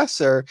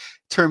professor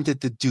termed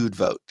it the dude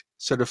vote,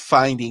 sort of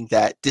finding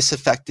that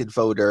disaffected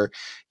voter,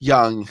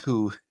 young,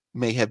 who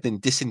may have been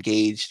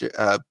disengaged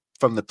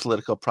from the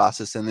political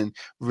process, and then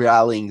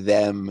rallying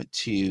them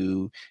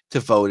to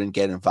vote and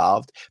get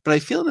involved. But I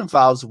feel it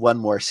involves one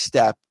more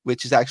step,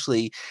 which is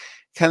actually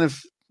kind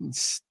of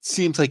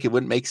seems like it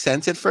wouldn't make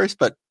sense at first,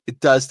 but it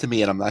does to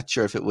me, and I'm not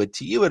sure if it would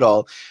to you at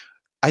all.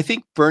 I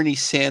think Bernie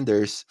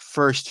Sanders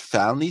first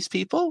found these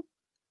people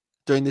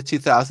during the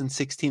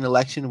 2016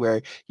 election,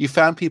 where you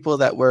found people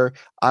that were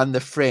on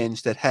the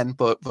fringe that hadn't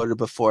voted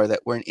before,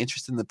 that weren't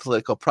interested in the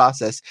political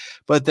process.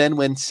 But then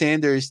when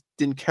Sanders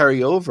didn't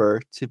carry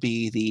over to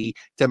be the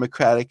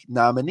Democratic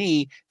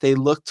nominee, they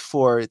looked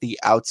for the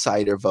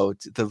outsider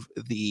vote,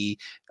 the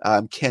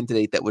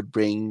candidate that would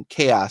bring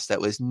chaos, that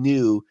was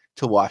new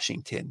to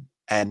Washington.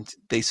 and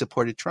they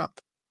supported Trump.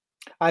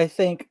 I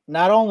think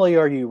not only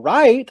are you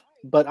right,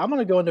 but I'm going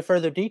to go into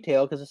further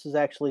detail because this is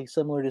actually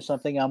similar to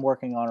something I'm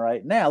working on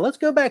right now. Let's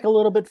go back a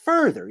little bit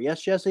further.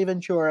 Yes, Jesse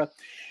Ventura.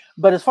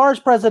 But as far as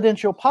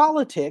presidential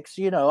politics,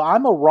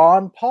 I'm a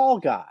Ron Paul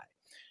guy.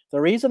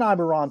 The reason I'm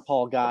a Ron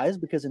Paul guy is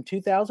because in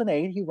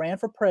 2008, he ran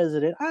for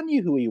president. I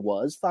knew who he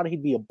was, thought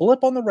he'd be a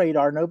blip on the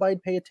radar,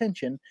 nobody'd pay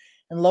attention.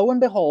 And lo and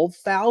behold,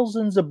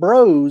 thousands of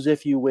bros,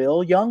 if you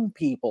will, young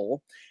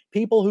people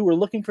who were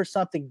looking for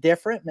something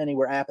different. Many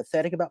were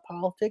apathetic about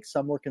politics.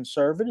 Some were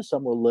conservative.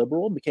 Some were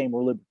liberal, became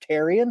more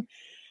libertarian.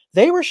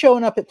 They were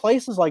showing up at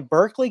places like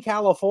Berkeley,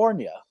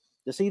 California,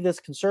 to see this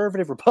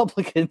conservative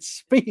Republican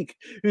speak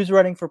who's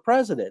running for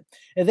president.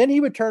 And then he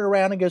would turn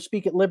around and go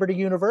speak at Liberty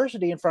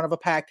University in front of a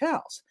packed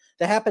house.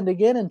 That happened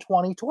again in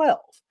 2012.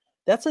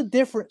 That's a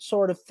different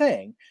sort of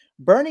thing.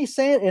 Bernie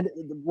Sanders and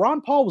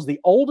Ron Paul was the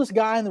oldest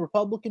guy in the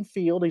Republican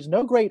field. He's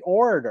no great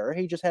orator.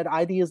 He just had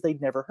ideas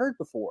they'd never heard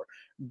before.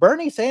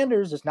 Bernie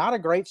Sanders is not a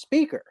great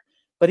speaker,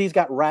 but he's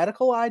got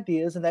radical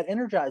ideas and that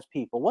energized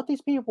people. What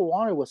these people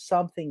wanted was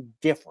something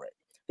different.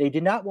 They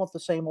did not want the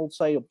same old,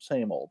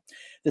 same old.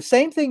 The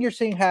same thing you're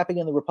seeing happening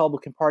in the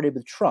Republican Party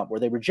with Trump, where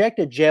they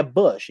rejected Jeb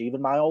Bush,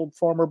 even my old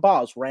former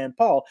boss, Rand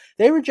Paul.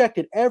 They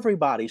rejected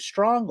everybody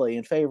strongly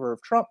in favor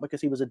of Trump because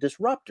he was a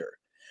disruptor.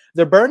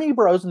 The Bernie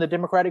bros in the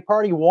Democratic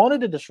Party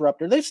wanted a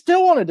disruptor. They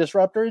still want a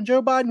disruptor, and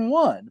Joe Biden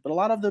won. But a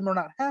lot of them are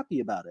not happy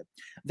about it.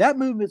 That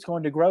movement's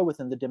going to grow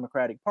within the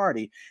Democratic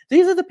Party.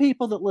 These are the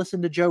people that listen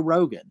to Joe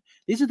Rogan.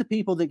 These are the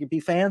people that could be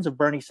fans of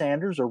Bernie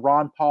Sanders or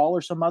Ron Paul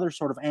or some other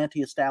sort of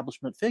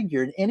anti-establishment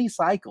figure in any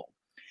cycle.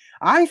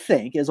 I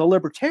think, as a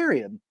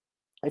libertarian,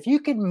 if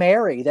you can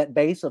marry that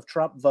base of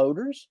Trump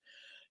voters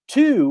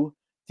to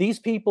these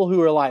people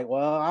who are like,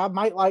 well, I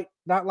might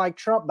not like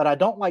Trump, but I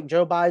don't like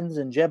Joe Biden's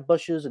and Jeb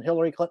Bush's and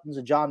Hillary Clinton's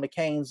and John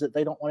McCain's, that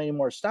they don't want any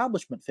more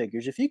establishment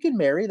figures. If you can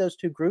marry those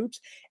two groups,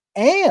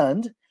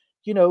 and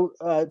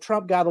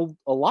Trump got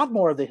a lot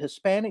more of the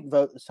Hispanic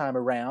vote this time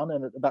around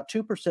and about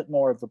 2%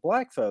 more of the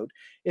black vote.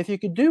 If you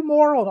could do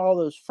more on all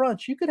those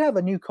fronts, you could have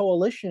a new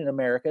coalition in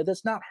America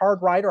that's not hard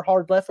right or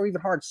hard left or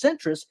even hard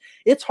centrist.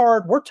 It's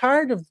hard. We're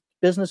tired of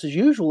business as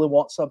usual and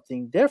want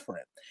something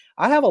different.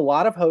 I have a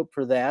lot of hope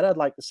for that. I'd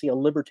like to see a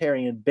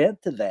libertarian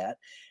bent to that.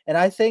 And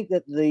I think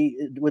that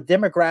with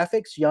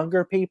demographics,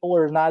 younger people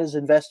are not as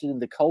invested in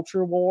the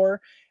culture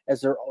war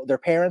as their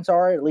parents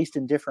are, at least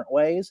in different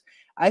ways.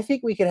 I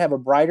think we could have a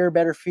brighter,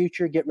 better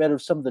future, get rid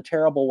of some of the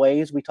terrible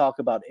ways we talk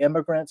about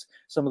immigrants,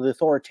 some of the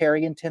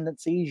authoritarian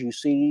tendencies you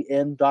see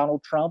in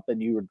Donald Trump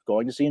and you were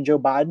going to see in Joe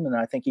Biden, and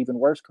I think even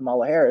worse,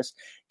 Kamala Harris.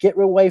 Get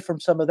away from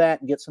some of that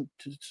and get some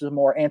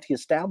more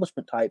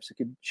anti-establishment types that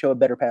could show a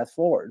better path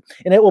forward.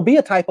 And it will be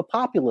a type of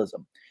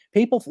populism.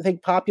 People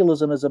think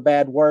populism is a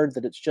bad word,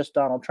 that it's just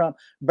Donald Trump.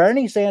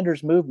 Bernie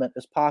Sanders' movement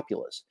is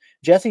populist.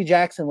 Jesse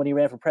Jackson, when he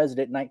ran for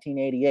president in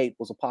 1988,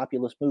 was a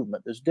populist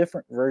movement. There's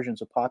different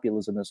versions of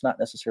populism. It's not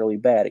necessarily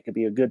bad. It could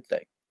be a good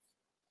thing.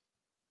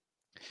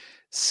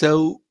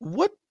 So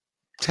what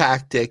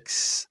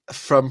tactics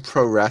from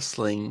pro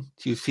wrestling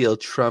do you feel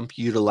Trump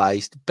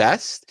utilized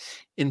best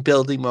in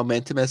building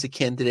momentum as a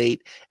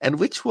candidate? And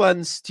which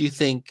ones do you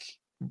think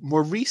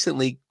more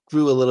recently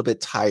grew a little bit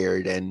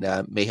tired and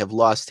may have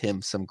lost him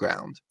some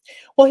ground?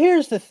 Well,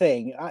 here's the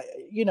thing.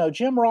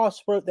 Jim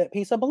Ross wrote that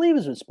piece, I believe it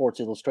was in Sports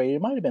Illustrated.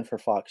 It might have been for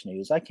Fox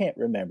News. I can't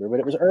remember, but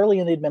it was early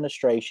in the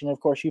administration. Of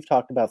course, you've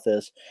talked about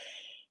this.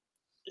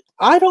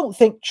 I don't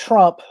think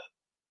Trump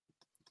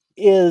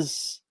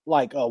is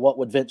like, oh, what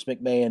would Vince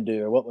McMahon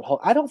do? Or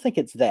I don't think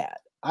it's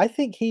that. I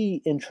think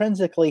he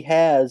intrinsically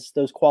has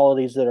those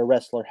qualities that a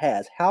wrestler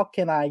has. How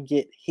can I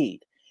get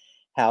heat?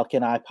 How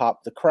can I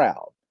pop the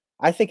crowd?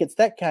 I think it's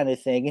that kind of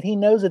thing. And he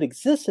knows it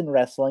exists in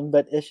wrestling,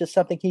 but it's just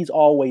something he's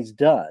always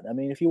done. I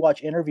mean, if you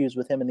watch interviews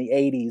with him in the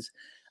 80s,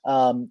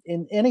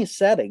 in any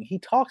setting, he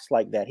talks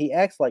like that. He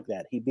acts like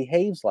that. He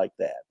behaves like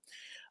that.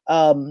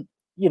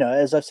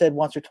 As I've said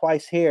once or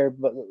twice here,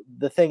 but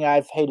the thing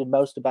I've hated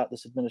most about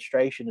this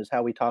administration is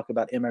how we talk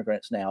about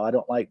immigrants now. I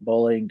don't like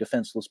bullying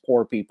defenseless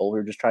poor people who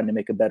are just trying to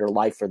make a better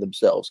life for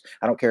themselves.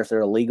 I don't care if they're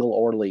illegal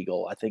or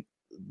legal. I think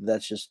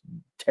that's just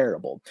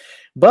terrible.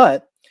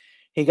 But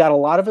he got a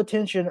lot of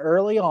attention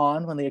early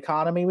on when the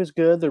economy was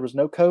good. There was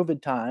no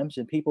COVID times,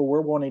 and people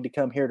were wanting to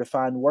come here to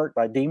find work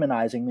by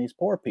demonizing these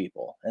poor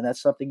people. And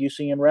that's something you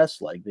see in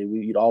wrestling.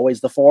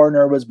 The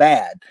foreigner was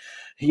bad.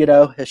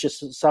 It's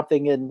just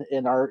something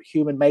in our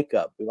human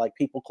makeup. We like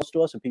people close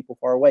to us, and people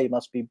far away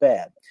must be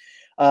bad.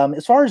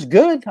 As far as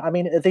good, I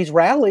mean, at these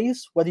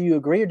rallies, whether you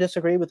agree or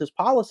disagree with his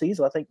policies,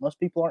 I think most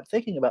people aren't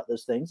thinking about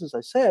those things. As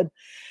I said,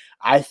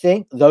 I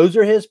think those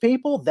are his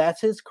people.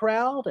 That's his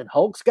crowd. And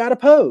Hulk's got to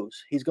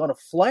pose. He's going to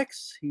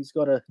flex. He's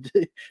going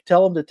to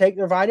tell them to take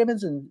their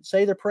vitamins and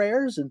say their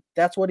prayers. And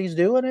that's what he's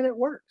doing. And it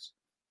works.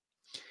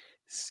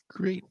 It's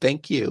great.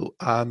 Thank you.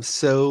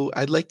 So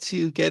I'd like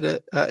to get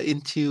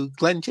into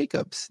Glenn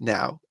Jacobs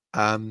now.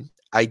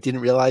 I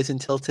didn't realize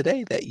until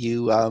today that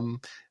you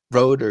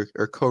wrote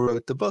or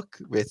co-wrote the book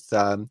with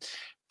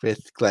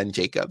with Glenn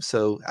Jacobs.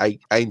 So I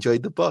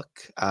enjoyed the book.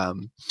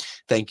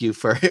 Thank you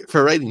for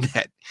for writing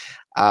that.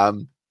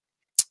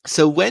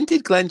 So when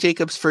did Glenn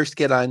Jacobs first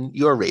get on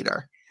your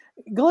radar?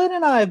 Glenn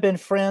and I have been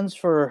friends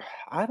for,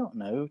 I don't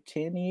know,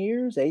 10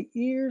 years, 8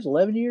 years,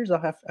 11 years.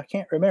 I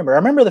can't remember. I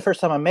remember the first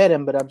time I met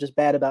him, but I'm just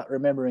bad about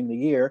remembering the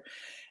year.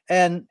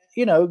 And,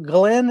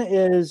 Glenn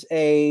is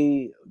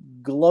a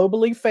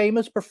globally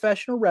famous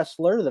professional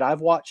wrestler that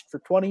I've watched for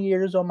 20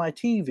 years on my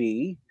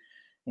TV,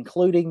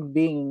 including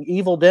being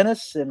Evil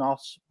Dennis and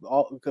also,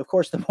 of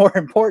course, the more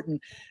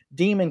important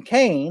Demon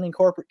Kane and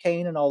Corporate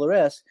Kane and all the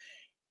rest.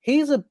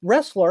 He's a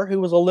wrestler who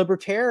was a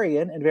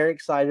libertarian and very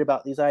excited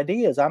about these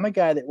ideas. I'm a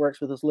guy that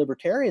works with this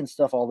libertarian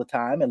stuff all the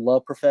time and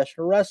love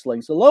professional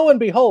wrestling. So lo and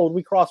behold,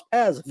 we crossed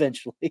paths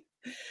eventually.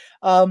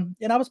 And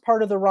I was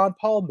part of the Ron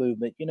Paul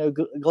movement.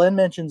 Glenn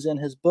mentions in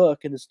his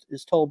book and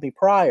has told me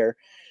prior,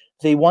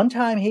 the one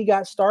time he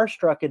got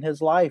starstruck in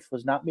his life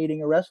was not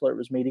meeting a wrestler, it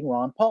was meeting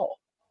Ron Paul.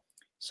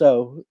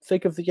 So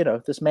think of,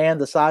 this man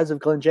the size of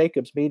Glenn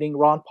Jacobs meeting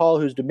Ron Paul,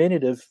 who's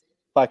diminutive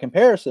by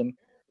comparison.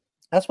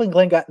 That's when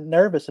Glenn got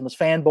nervous and was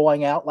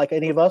fanboying out like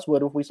any of us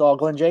would if we saw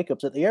Glenn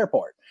Jacobs at the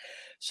airport.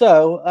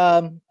 So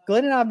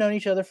Glenn and I have known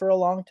each other for a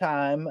long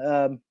time.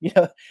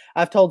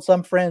 I've told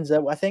some friends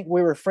that I think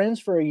we were friends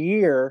for a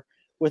year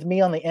with me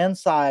on the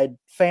inside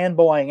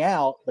fanboying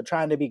out, but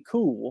trying to be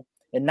cool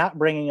and not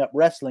bringing up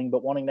wrestling,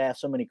 but wanting to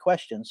ask so many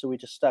questions. So we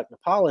just stuck to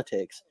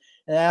politics.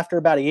 And after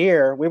about a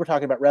year, we were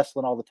talking about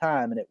wrestling all the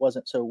time, and it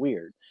wasn't so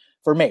weird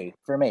for me.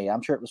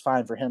 I'm sure it was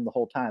fine for him the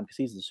whole time because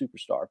he's the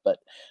superstar. But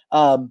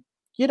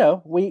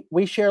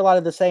we share a lot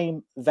of the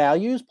same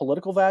values,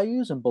 political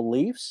values and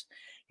beliefs.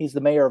 He's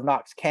the mayor of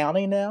Knox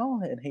County now,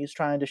 and he's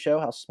trying to show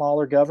how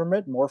smaller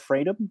government, more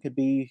freedom could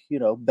be,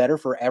 better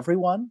for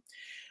everyone.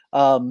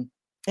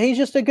 He's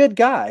just a good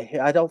guy.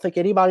 I don't think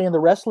anybody in the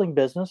wrestling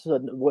business,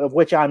 of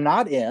which I'm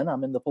not in,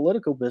 I'm in the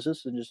political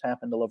business and just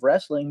happen to love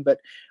wrestling, but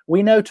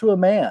we know to a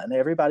man,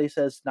 everybody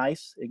says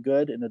nice and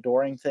good and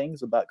adoring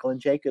things about Glenn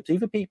Jacobs.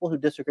 Even people who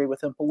disagree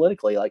with him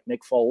politically, like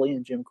Mick Foley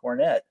and Jim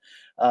Cornette,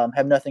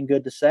 have nothing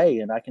good to say.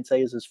 And I can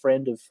say as his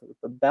friend of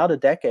about a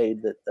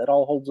decade that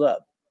all holds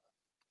up.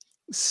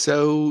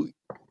 So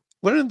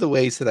one of the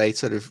ways that I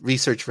sort of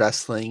research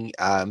wrestling,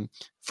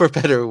 for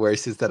better or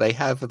worse, is that I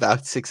have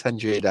about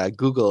 600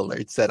 Google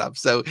alerts set up.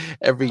 So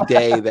every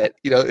day that,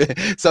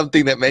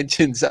 something that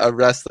mentions a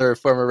wrestler, a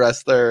former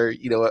wrestler,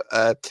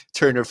 a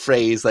turn of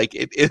phrase, like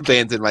it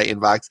lands in my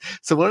inbox.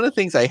 So one of the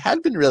things I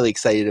had been really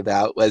excited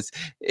about was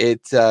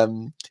it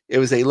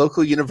was a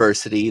local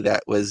university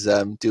that was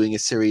doing a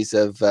series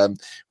of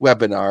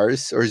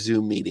webinars or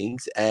Zoom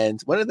meetings.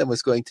 And one of them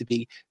was going to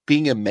be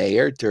being a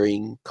mayor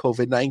during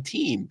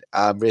COVID-19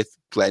 with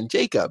Glenn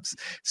Jacobs.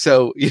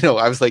 So,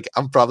 I was like,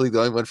 I'm probably the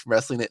only one from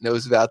wrestling that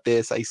knows about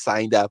this. I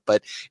signed up,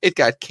 but it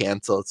got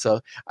canceled. So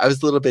I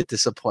was a little bit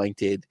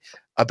disappointed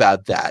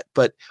about that.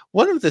 But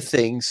one of the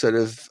things sort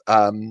of,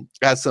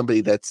 as somebody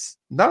that's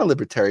not a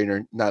libertarian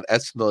or not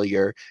as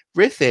familiar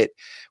with it,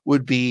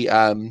 would be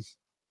Glenn,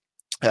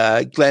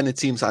 it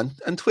seems on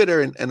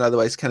Twitter and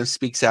otherwise kind of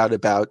speaks out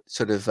about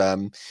sort of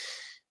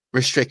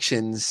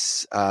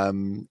restrictions,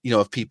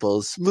 of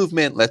people's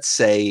movement. Let's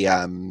say,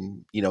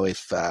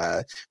 if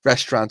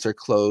restaurants are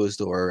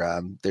closed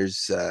or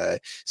there's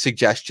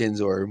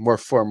suggestions or more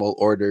formal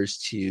orders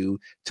to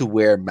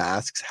wear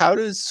masks. How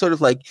does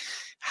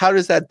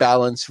that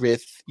balance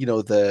with,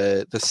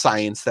 the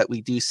science that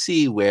we do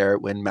see where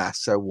when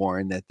masks are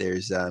worn that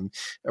there's a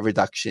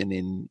reduction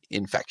in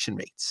infection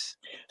rates?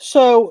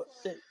 So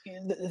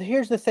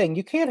here's the thing.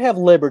 You can't have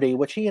liberty,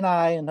 which he and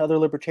I and other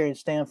libertarians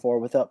stand for,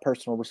 without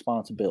personal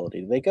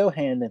responsibility. They go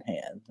hand in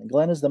hand. And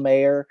Glenn is the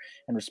mayor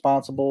and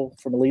responsible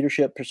from a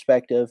leadership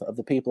perspective of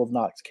the people of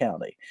Knox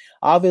County.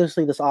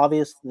 Obviously, this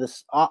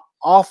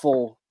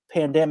awful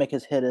pandemic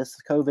has hit us,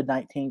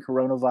 COVID-19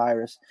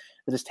 coronavirus,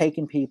 that has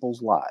taken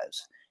people's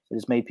lives. It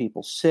has made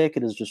people sick.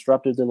 It has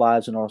disrupted their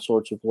lives in all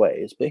sorts of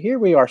ways. But here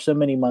we are so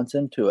many months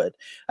into it.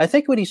 I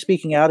think what he's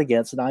speaking out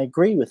against, and I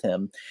agree with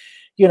him,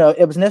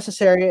 it was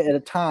necessary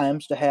at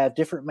times to have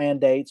different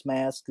mandates,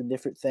 masks, and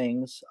different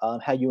things.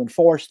 How you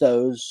enforce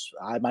those,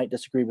 I might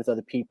disagree with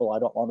other people. I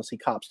don't want to see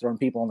cops throwing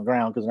people on the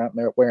ground because they're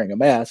not wearing a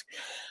mask.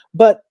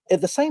 But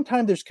at the same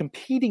time, there's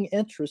competing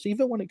interests,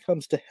 even when it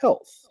comes to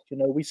health.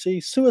 We see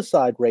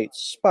suicide rates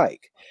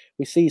spike.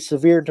 We see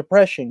severe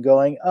depression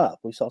going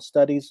up. We saw a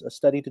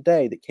study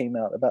today that came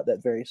out about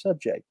that very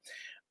subject.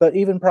 But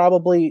even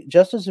probably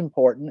just as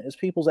important is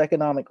people's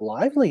economic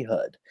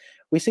livelihood.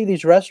 We see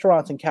these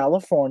restaurants in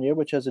California,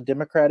 which has a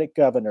Democratic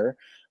governor,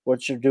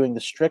 which are doing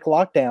the strict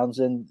lockdowns,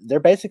 and they're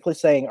basically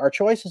saying our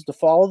choice is to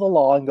follow the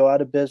law and go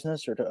out of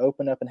business or to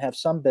open up and have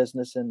some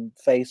business and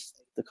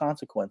face the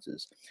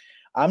consequences.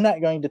 I'm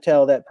not going to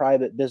tell that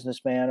private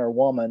businessman or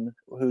woman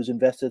who's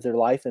invested their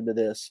life into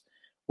this,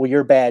 well,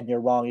 you're bad and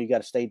you're wrong, you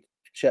got to stay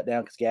shut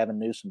down because Gavin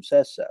Newsom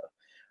says so.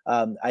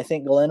 I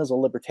think Glenn is a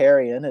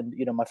libertarian, and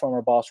my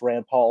former boss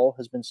Rand Paul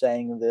has been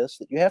saying this,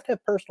 that you have to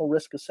have personal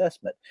risk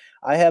assessment.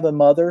 I have a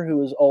mother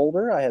who is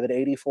older. I have an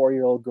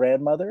 84-year-old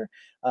grandmother.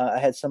 I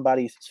had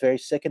somebody very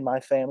sick in my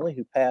family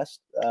who passed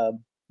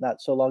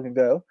not so long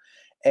ago.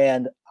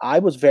 And I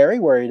was very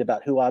worried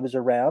about who I was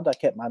around. I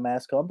kept my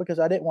mask on because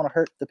I didn't want to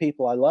hurt the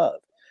people I love.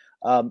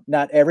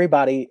 Not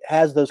everybody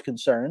has those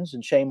concerns,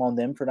 and shame on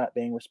them for not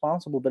being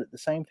responsible. But at the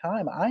same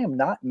time, I am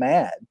not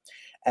mad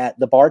at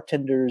the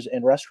bartenders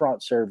and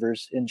restaurant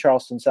servers in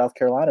Charleston, South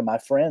Carolina, my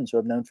friends who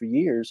I've known for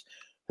years,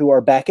 who are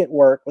back at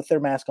work with their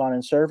mask on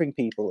and serving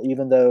people,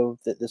 even though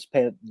that this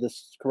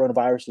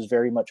coronavirus is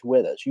very much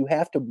with us. You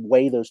have to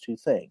weigh those two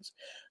things.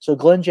 So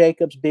Glenn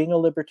Jacobs, being a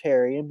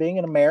libertarian, being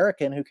an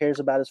American who cares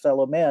about his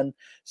fellow men,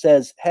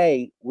 says,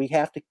 hey, we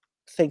have to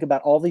think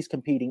about all these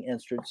competing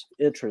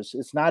interests.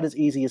 It's not as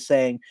easy as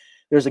saying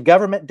there's a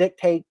government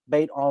dictate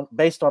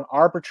based on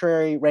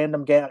arbitrary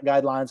random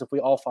guidelines. If we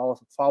all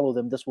follow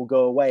them, this will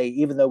go away,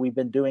 even though we've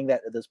been doing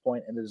that at this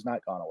point and it has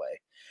not gone away.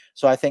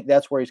 So I think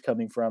that's where he's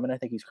coming from, and I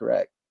think he's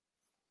correct.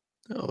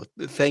 Oh,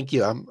 thank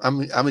you.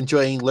 I'm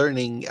enjoying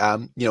learning,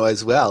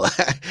 as well.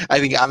 I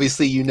think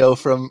obviously,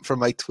 from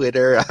my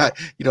Twitter,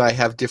 I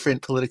have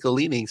different political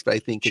leanings, but I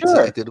think it's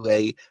a good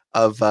way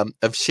of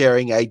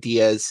sharing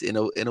ideas in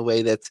a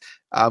way that's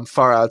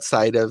far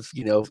outside of,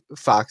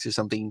 Fox or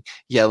something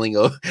yelling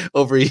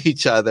over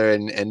each other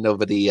and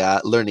nobody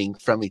learning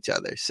from each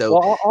other. So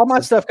all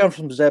my stuff comes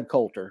from Zeb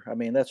Coulter. I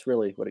mean, that's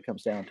really what it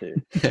comes down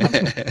to.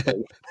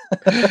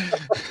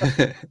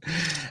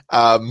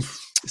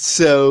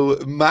 So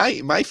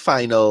my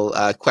final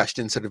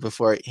question, sort of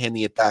before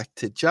handing it back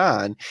to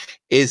John,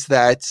 is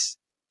that,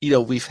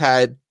 we've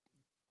had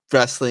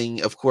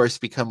wrestling, of course,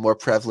 become more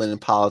prevalent in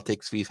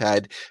politics. We've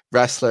had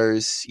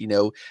wrestlers,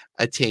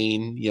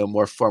 attain,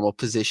 more formal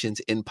positions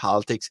in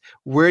politics.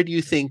 Where do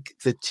you think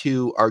the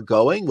two are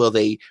going? Will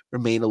they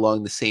remain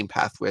along the same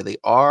path where they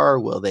are?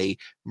 Will they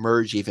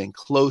merge even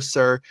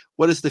closer?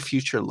 What does the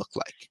future look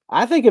like?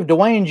 I think if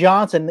Dwayne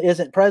Johnson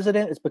isn't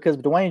president, it's because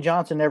Dwayne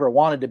Johnson never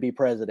wanted to be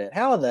president.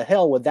 How in the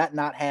hell would that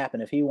not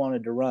happen if he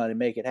wanted to run and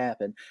make it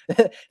happen?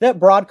 That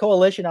broad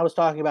coalition I was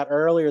talking about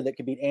earlier that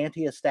could be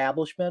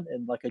anti-establishment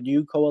and like a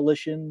new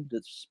coalition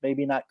that's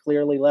maybe not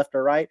clearly left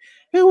or right,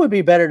 who would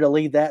be better to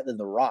lead that than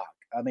The Rock?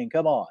 I mean,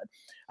 come on.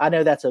 I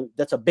know that's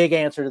a big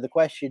answer to the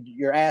question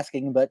you're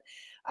asking, but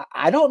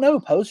I don't know.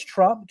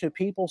 Post-Trump, do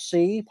people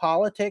see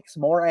politics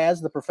more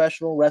as the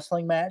professional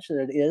wrestling match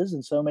that it is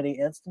in so many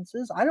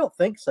instances? I don't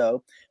think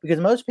so, because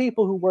most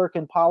people who work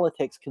in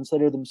politics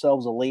consider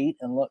themselves elite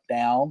and look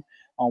down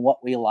on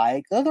what we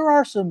like. Though there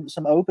are some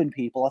open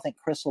people. I think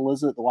Chris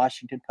Eliza at the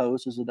Washington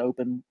Post is an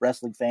open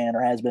wrestling fan,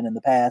 or has been in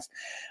the past.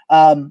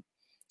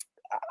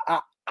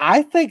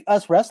 I think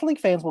us wrestling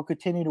fans will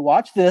continue to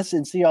watch this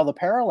and see all the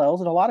parallels,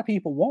 and a lot of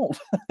people won't.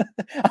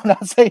 I'm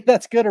not saying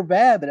that's good or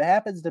bad, but it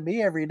happens to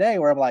me every day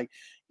where I'm like,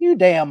 you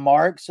damn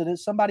Marks. And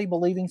it's somebody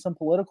believing some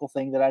political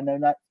thing that I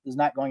know is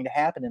not going to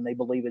happen, and they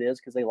believe it is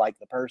because they like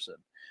the person.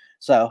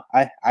 So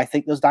I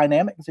think those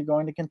dynamics are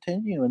going to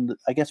continue, and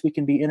I guess we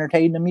can be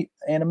entertained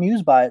and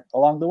amused by it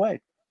along the way.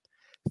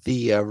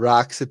 The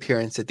Rock's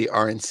appearance at the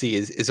RNC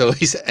is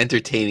always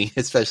entertaining,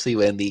 especially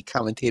when the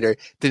commentator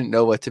didn't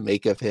know what to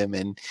make of him,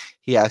 and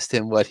he asked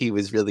him what he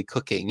was really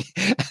cooking,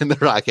 and the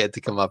Rock had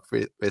to come up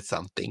with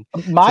something.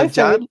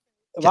 John,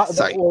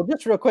 well,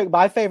 just real quick,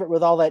 my favorite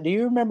with all that, do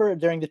you remember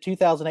during the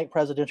 2008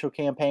 presidential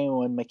campaign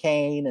when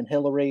McCain and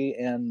Hillary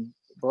and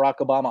Barack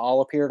Obama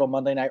all appeared on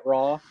Monday Night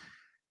Raw?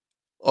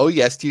 Oh,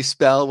 yes. Do you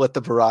spell what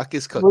the Barack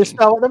is cooking? We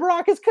spell what the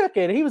Barack is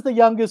cooking. He was the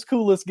youngest,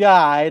 coolest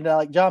guy. And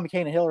like John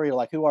McCain and Hillary are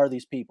like, who are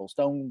these people?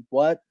 Stone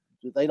what?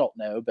 They don't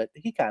know, but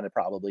he kind of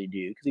probably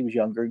knew because he was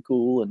younger and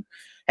cool and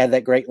had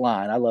that great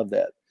line. I love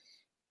that.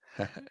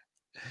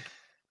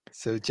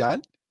 So,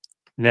 John?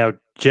 Now,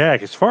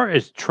 Jack, as far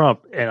as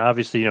Trump, and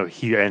obviously,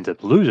 he ends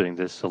up losing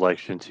this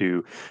election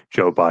to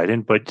Joe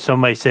Biden, but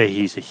some may say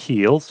he's a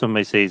heel, some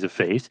may say he's a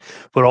face,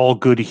 but all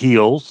good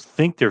heels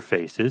think they're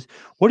faces.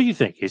 What do you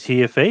think? Is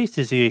he a face?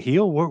 Is he a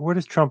heel? Where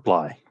does Trump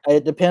lie?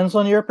 It depends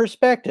on your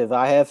perspective.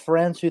 I have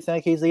friends who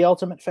think he's the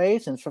ultimate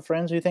face, and for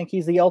friends who think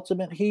he's the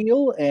ultimate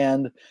heel,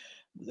 and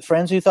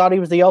friends who thought he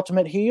was the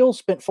ultimate heel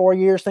spent 4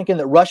 years thinking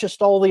that Russia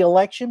stole the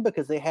election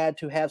because they had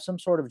to have some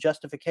sort of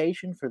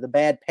justification for the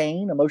bad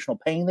emotional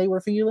pain they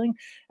were feeling.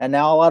 And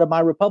now a lot of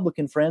my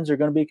Republican friends are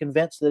going to be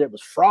convinced that it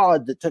was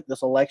fraud that took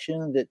this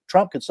election, that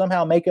Trump could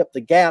somehow make up the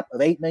gap of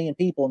 8 million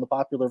people in the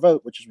popular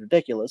vote, which is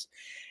ridiculous.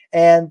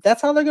 And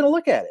that's how they're going to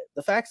look at it.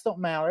 The facts don't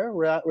matter.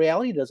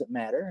 Reality doesn't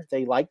matter.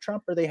 They like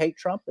Trump or they hate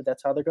Trump, but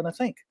that's how they're going to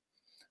think.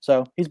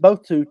 So he's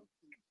both to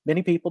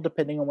many people,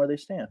 depending on where they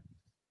stand.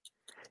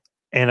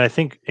 And I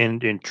think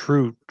in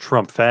true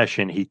Trump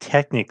fashion, he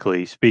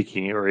technically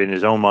speaking, or in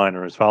his own mind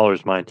or his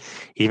followers' mind,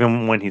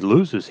 even when he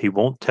loses, he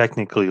won't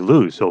technically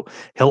lose. So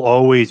he'll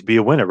always be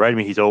a winner, right? I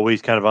mean, he's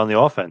always kind of on the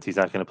offense. He's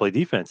not going to play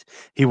defense.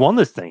 He won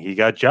this thing. He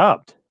got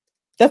jobbed.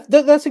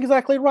 That's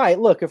exactly right.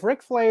 Look, if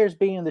Ric Flair's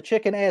being the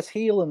chicken ass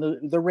heel in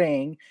the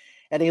ring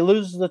and he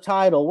loses the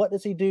title, what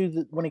does he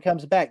do when he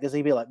comes back? Does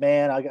he be like,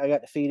 man, I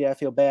got defeated, I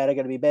feel bad, I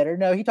got to be better?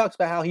 No, he talks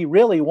about how he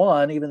really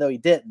won, even though he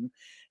didn't,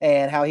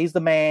 and how he's the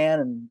man,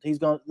 and he's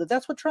going.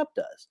 That's what Trump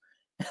does.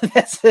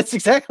 That's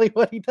exactly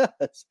what he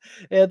does.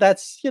 And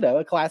that's,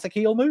 a classic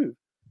heel move.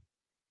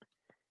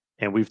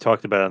 and we've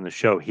talked about it on the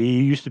show.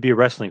 He used to be a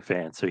wrestling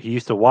fan, so he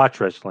used to watch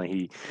wrestling.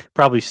 He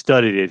probably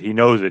studied it. He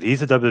knows it.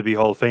 He's a WWE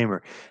Hall of Famer.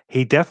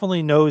 He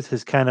definitely knows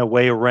his kind of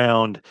way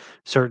around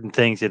certain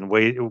things and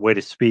way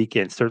to speak,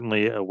 and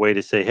certainly a way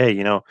to say,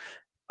 hey,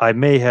 I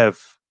may have.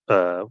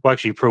 Well,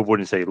 actually, Pro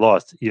wouldn't say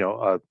lost.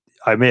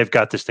 I may have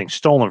got this thing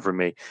stolen from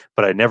me,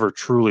 but I never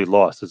truly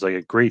lost. It's like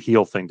a great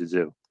heel thing to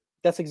do.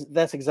 That's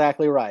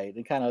exactly right.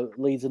 It kind of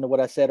leads into what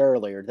I said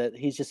earlier, that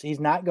he's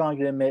not going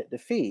to admit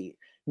defeat.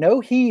 No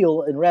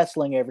heel in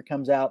wrestling ever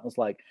comes out and is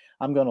like,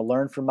 I'm going to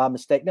learn from my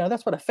mistake. No,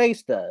 that's what a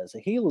face does. A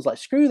heel is like,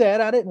 screw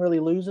that. I didn't really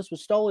lose. This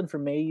was stolen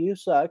from me. You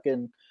suck.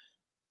 And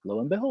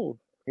lo and behold,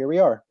 here we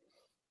are.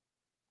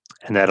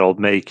 And that'll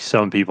make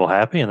some people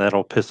happy, and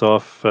that'll piss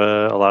off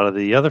a lot of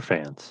the other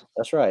fans.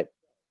 That's right.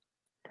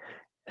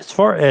 As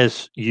far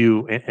as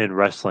you in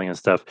wrestling and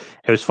stuff,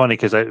 it was funny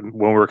because when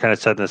we were kind of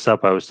setting this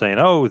up, I was saying,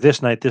 "Oh,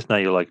 this night."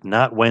 You're like,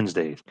 "Not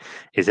Wednesdays."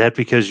 Is that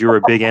because you're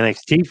a big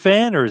NXT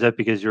fan, or is that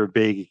because you're a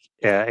big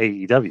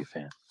AEW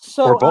fan?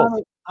 So or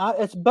both?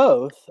 It's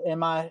both. And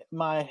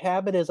my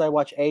habit is I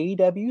watch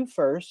AEW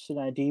first, and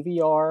I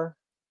DVR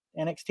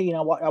NXT, and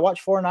I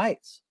watch 4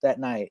 nights that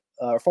night,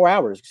 4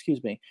 hours,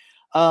 excuse me.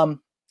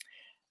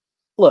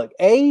 Look,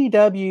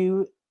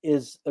 AEW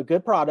is a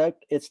good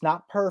product. It's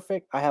not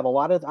perfect.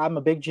 I'm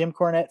a big Jim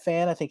Cornette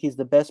fan. I think he's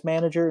the best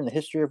manager in the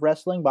history of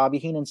wrestling. Bobby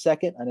Heenan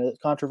second. I know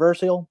it's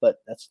controversial, but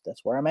that's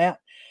where I'm at.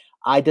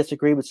 I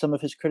disagree with some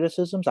of his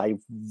criticisms. I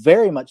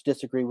very much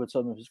disagree with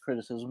some of his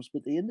criticisms.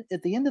 But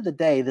at the end of the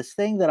day, this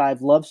thing that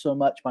I've loved so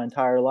much my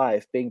entire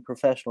life, being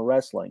professional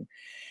wrestling,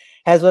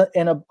 has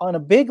on a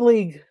big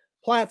league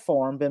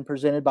platform been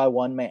presented by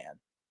one man,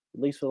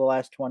 at least for the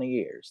last 20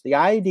 years. The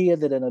idea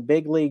that in a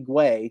big league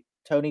way,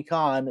 Tony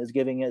Khan is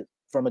giving it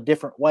from a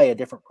different way, a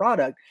different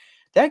product,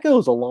 that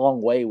goes a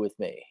long way with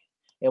me.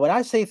 And when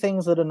I say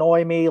things that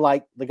annoy me,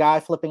 like the guy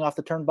flipping off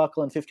the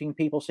turnbuckle and 15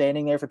 people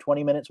standing there for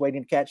 20 minutes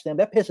waiting to catch them,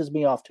 that pisses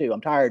me off too. I'm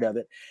tired of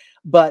it.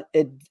 But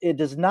it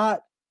is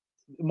not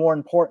more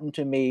important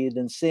to me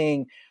than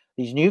seeing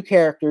these new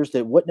characters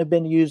that wouldn't have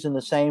been used in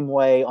the same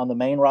way on the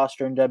main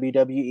roster in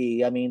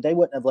WWE. I mean, they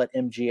wouldn't have let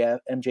MJF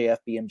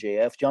be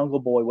MJF. Jungle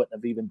Boy wouldn't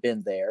have even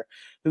been there.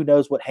 Who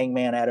knows what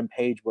Hangman Adam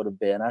Page would have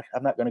been.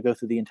 I'm not going to go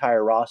through the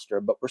entire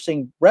roster, but we're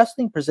seeing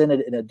wrestling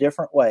presented in a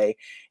different way.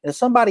 And as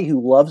somebody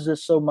who loves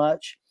this so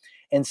much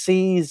and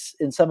sees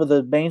in some of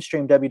the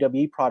mainstream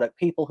WWE product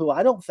people who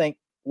I don't think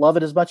love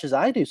it as much as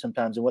I do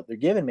sometimes in what they're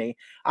giving me,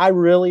 I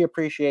really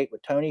appreciate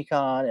what Tony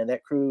Khan and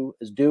that crew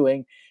is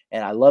doing.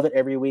 And I love it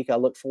every week. I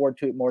look forward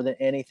to it more than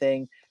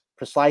anything,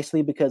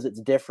 precisely because it's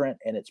different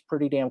and it's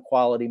pretty damn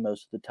quality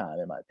most of the time,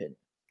 in my opinion.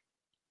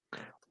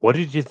 What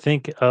did you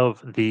think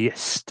of the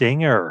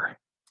Sting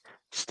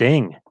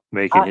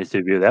making his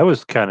debut? That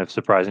was kind of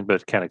surprising,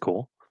 but kind of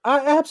cool. I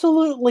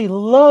absolutely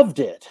loved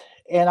it.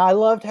 And I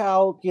loved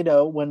how,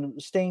 when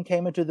Sting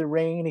came into the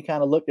ring and he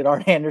kind of looked at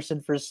Arn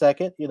Anderson for a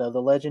second, the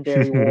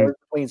legendary war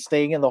between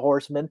Sting and the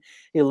Horsemen.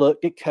 He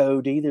looked at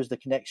Cody. There's the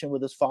connection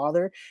with his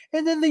father.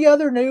 And then the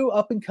other new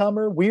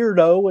up-and-comer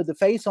weirdo with the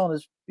face on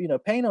his,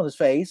 paint on his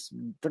face,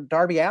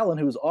 Darby Allin,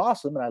 who was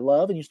awesome and I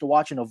love and used to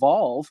watch and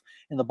Evolve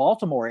in the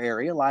Baltimore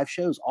area, live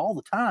shows all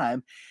the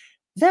time.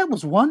 That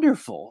was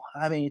wonderful.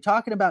 I mean, you're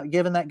talking about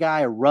giving that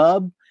guy a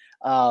rub.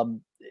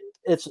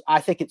 I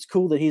think it's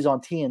cool that he's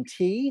on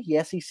TNT.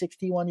 Yes, he's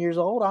 61 years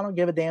old. I don't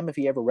give a damn if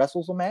he ever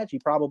wrestles a match. He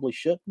probably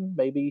shouldn't.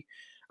 Maybe,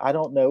 I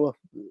don't know,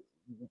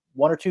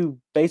 1 or 2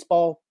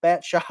 baseball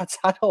bat shots.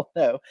 I don't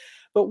know.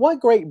 But what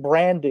great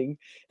branding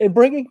and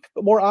bringing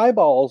more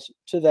eyeballs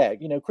to that.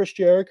 Chris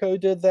Jericho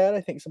did that.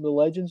 I think some of the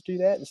legends do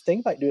that. And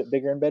Sting might do it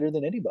bigger and better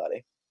than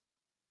anybody.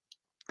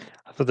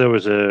 I thought that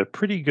was a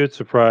pretty good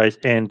surprise.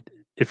 And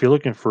if you're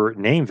looking for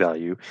name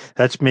value,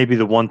 that's maybe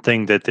the one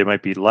thing that they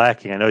might be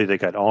lacking. I know they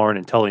got Arn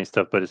and Tully and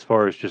stuff, but as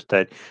far as just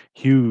that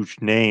huge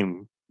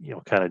name,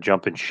 kind of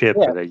jumping ship,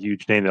 or that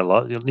huge name that a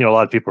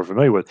lot of people are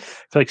familiar with, I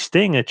feel like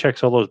Sting, it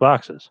checks all those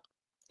boxes.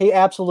 He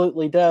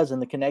absolutely does,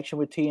 and the connection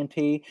with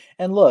TNT.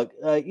 And look,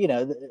 a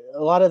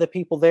lot of the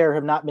people there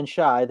have not been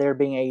shy. They're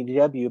being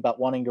AEW about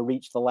wanting to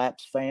reach the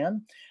lapsed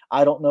fan.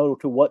 I don't know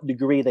to what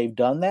degree they've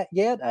done that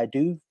yet. I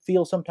do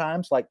feel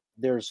sometimes like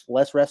there's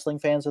less wrestling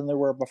fans than there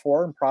were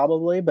before, and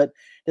probably, but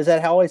does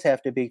that always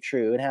have to be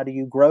true? And how do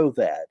you grow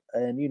that?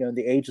 And, in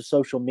the age of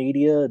social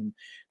media, and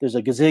there's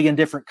a gazillion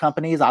different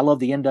companies. I love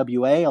the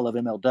NWA. I love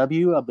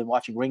MLW. I've been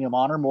watching Ring of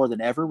Honor more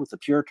than ever with the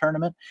Pure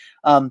tournament.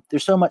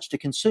 There's so much to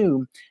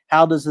consume.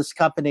 How does this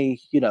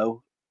company,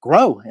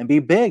 grow and be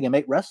big and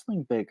make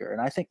wrestling bigger?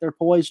 And I think they're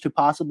poised to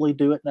possibly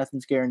do it.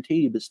 Nothing's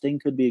guaranteed, but Sting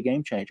could be a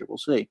game changer. We'll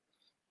see.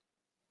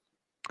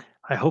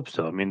 I hope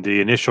so. I mean, the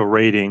initial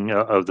rating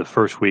of the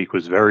first week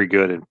was very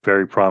good and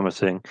very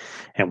promising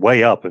and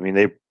way up. I mean,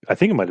 they I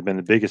think it might have been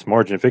the biggest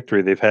margin of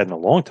victory they've had in a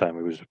long time.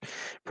 It was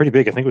pretty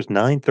big. I think it was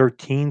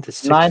 913 to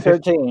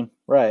 650. 913,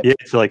 right? Yeah,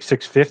 it's like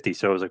 650.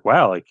 So I was like,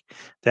 wow, like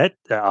that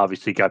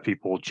obviously got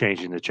people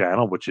changing the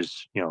channel, which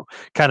is,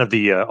 kind of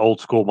the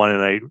old school Monday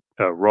Night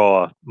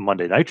Raw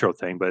Monday Nitro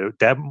thing. But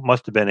that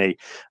must have been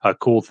a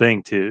cool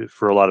thing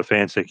for a lot of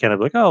fans to kind of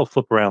like, oh,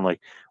 flip around,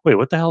 like, wait,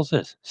 what the hell is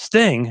this?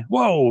 Sting?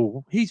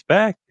 Whoa, he's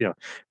back.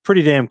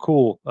 Pretty damn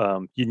cool.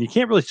 You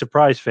can't really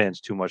surprise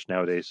fans too much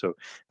nowadays. So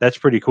that's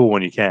pretty cool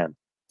when you can.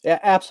 Yeah,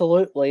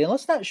 absolutely. And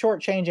let's not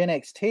shortchange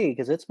NXT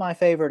because it's my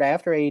favorite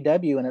after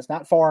AEW, and it's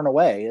not far and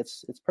away.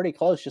 It's pretty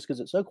close just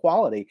because it's so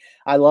quality.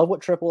 I love what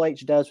Triple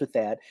H does with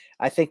that.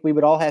 I think we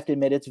would all have to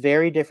admit it's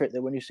very different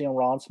than when you see on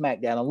Raw and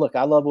SmackDown. And look,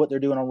 I love what they're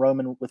doing on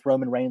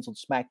Roman Reigns on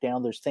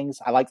SmackDown. There's things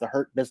I like the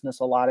Hurt Business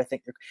a lot. I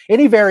think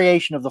any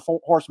variation of the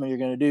Horseman you're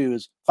going to do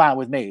is fine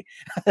with me.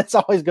 It's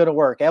always going to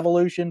work.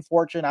 Evolution,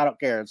 Fortune, I don't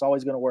care. It's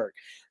always going to work.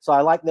 So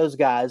I like those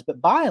guys. But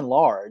by and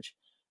large,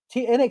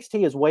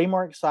 NXT is way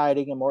more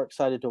exciting and more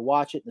excited to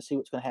watch it and to see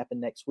what's going to happen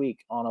next week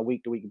on a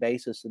week-to-week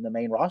basis than the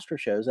main roster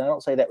shows. And I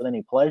don't say that with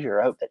any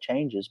pleasure. I hope that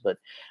changes. But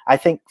I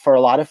think for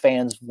a lot of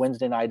fans,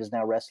 Wednesday night is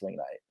now wrestling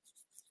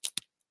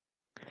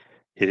night.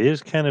 It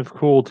is kind of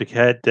cool to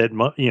get that,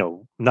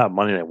 not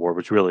Monday Night War,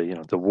 but it's really,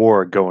 the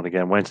war going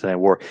again, Wednesday Night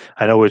War.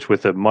 I know it's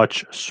with a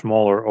much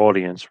smaller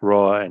audience.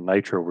 Raw and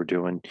Nitro were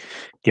doing,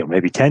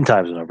 maybe 10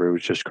 times the number. It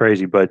was just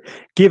crazy. But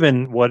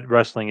given what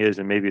wrestling is,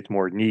 and maybe it's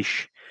more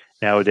niche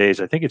nowadays,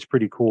 I think it's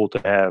pretty cool to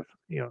have,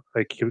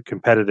 a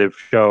competitive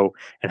show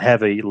and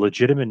have a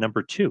legitimate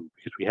number two,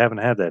 because we haven't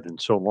had that in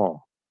so long.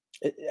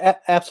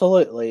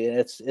 Absolutely.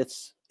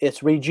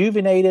 It's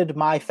rejuvenated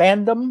my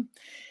fandom,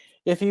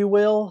 if you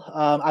will.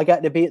 I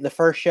got to be at the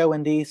first show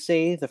in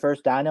DC, the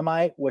first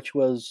Dynamite, which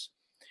was,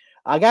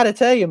 I got to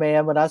tell you,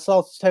 man, when I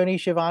saw Tony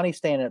Schiavone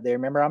standing up there,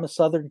 remember, I'm a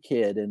Southern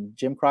kid, and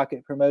Jim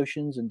Crockett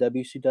Promotions and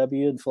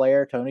WCW and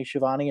Flair, Tony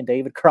Schiavone and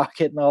David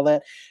Crockett and all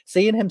that,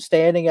 seeing him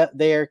standing up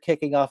there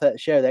kicking off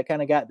that show, that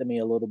kind of got to me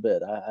a little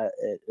bit.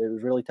 It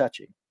was really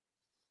touching.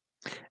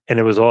 And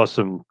it was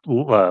awesome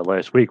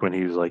last week when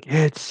he was like,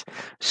 "It's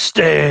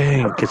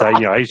Sting," because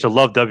I used to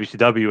love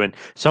WCW, and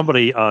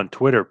somebody on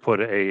Twitter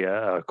put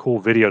a cool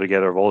video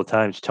together of all the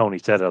times Tony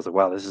said it. I was like,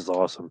 "Wow, this is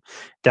awesome!"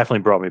 Definitely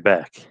brought me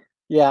back.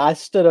 Yeah, I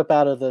stood up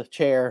out of the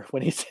chair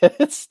when he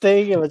said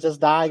Sting and was just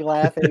dying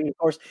laughing. Of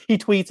course, he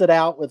tweets it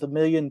out with a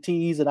million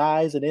T's and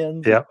I's and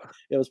N's. Yeah,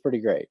 it was pretty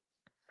great.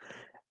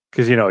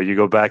 Because, you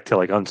go back to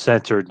like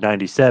Uncensored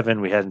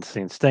 97, we hadn't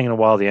seen Sting in a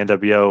while. The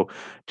NWO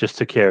just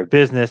took care of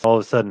business. All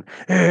of a sudden,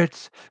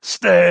 it's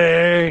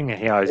Sting,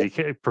 as he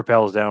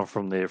propels down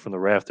from the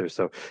rafters.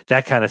 So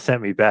that kind of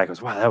sent me back. I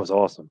was, wow, that was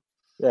awesome.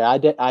 Yeah,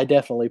 I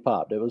definitely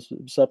popped. It was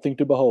something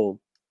to behold.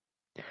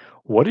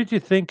 What did you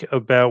think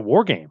about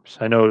War Games?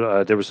 I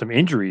know there were some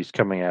injuries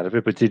coming out of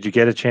it, but did you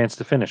get a chance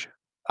to finish it?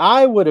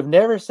 I would have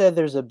never said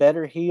there's a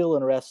better heel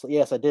in wrestling.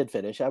 Yes, I did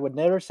finish. I would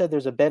never said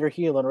there's a better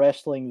heel in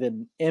wrestling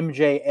than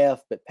MJF,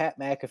 but Pat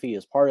McAfee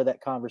is part of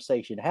that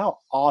conversation. How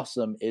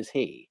awesome is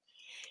he?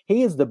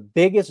 He is the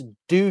biggest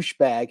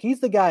douchebag. He's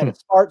the guy in a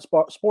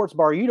sports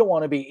bar you don't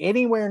want to be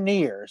anywhere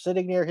near,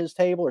 sitting near his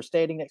table or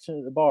standing next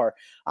to the bar.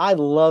 I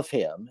love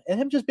him.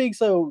 And him just being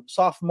so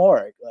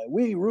sophomoric, like,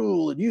 we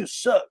rule and you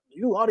suck.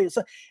 You audience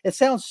suck. It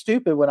sounds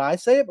stupid when I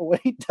say it, but when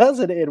he does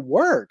it, it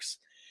works.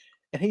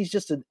 And he's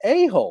just an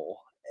a-hole.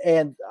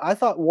 And I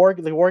thought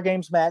the War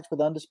Games match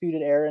with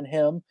Undisputed Era and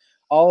him,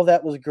 all of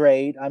that was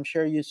great. I'm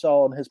sure you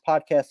saw on his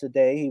podcast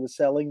today, he was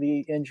selling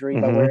the injury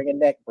by wearing a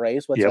neck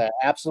brace, which I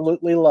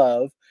absolutely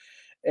love.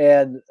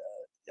 And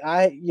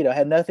I,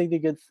 had nothing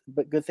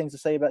but good things to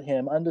say about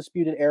him.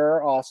 Undisputed Era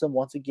are awesome.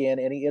 Once again,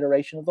 any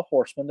iteration of the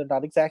Horsemen, they're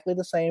not exactly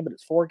the same, but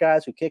it's four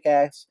guys who kick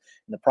ass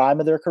in the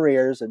prime of their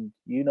careers, and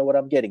you know what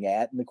I'm getting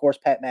at. And of course,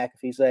 Pat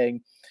McAfee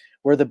saying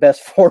we're the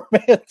best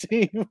four-man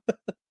team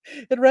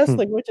in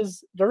wrestling, which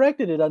is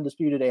directed at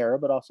Undisputed Era,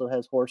 but also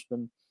has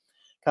Horseman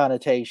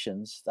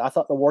connotations. I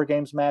thought the War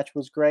Games match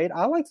was great.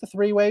 I like the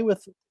three-way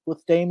with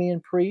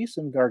Damian Priest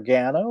and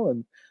Gargano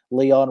and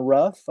Leon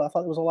Ruff. I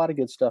thought there was a lot of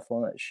good stuff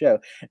on that show.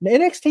 And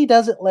NXT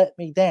doesn't let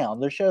me down.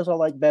 Their shows I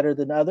like better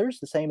than others.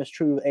 The same is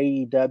true of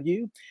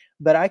AEW.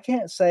 But I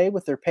can't say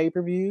with their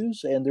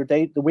pay-per-views and their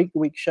the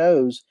week-to-week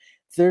shows,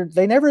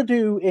 they never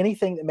do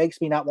anything that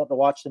makes me not want to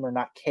watch them or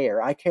not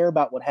care. I care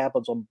about what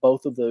happens on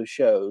both of those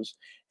shows.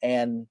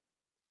 And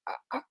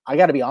I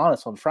got to be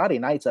honest, on Friday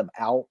nights I'm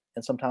out,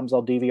 and sometimes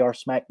I'll DVR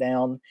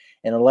SmackDown.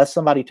 And unless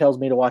somebody tells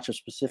me to watch a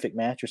specific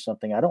match or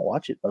something, I don't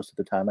watch it most of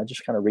the time. I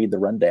just kind of read the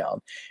rundown.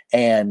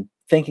 And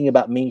thinking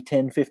about me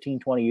 10, 15,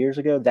 20 years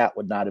ago, that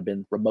would not have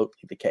been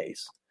remotely the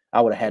case.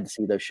 I would have had to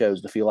see those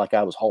shows to feel like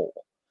I was whole.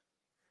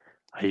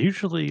 I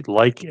usually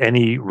like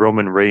any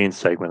Roman Reigns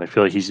segment. I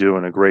feel like he's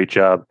doing a great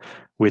job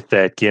with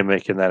that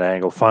gimmick and that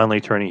angle,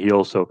 finally turning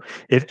heel. So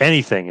if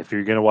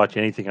you're going to watch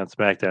anything on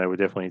SmackDown, I would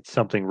definitely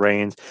something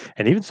Reigns.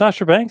 And even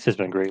Sasha Banks has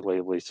been great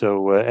lately.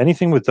 So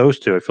anything with those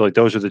two, I feel like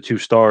those are the two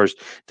stars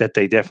that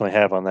they definitely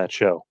have on that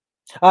show.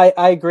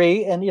 I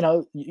agree, and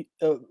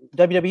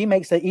WWE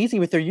makes that easy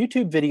with their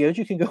YouTube videos.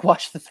 You can go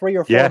watch the 3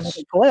 or 4 Yes.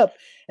 minute clip,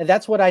 and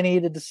that's what I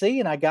needed to see,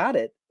 and I got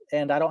it.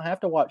 And I don't have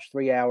to watch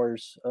 3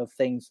 hours of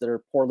things that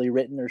are poorly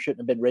written or shouldn't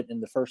have been written in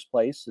the first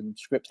place, and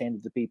scripts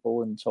handed to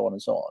people, and so on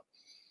and so on.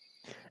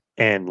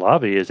 And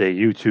Lavi is a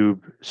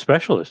YouTube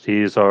specialist.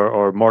 He is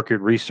our market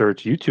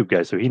research YouTube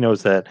guy, so he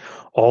knows that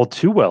all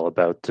too well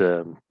about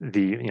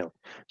the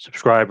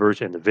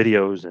subscribers and the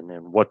videos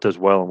and what does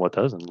well and what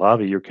doesn't.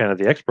 Lavi, you're kind of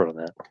the expert on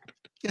that.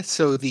 Yeah,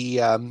 so the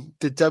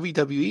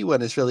WWE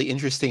one is really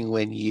interesting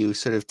when you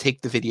sort of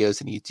take the videos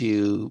and you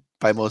do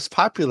by most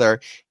popular.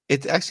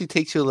 It actually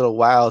takes you a little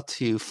while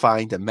to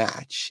find a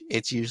match.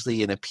 It's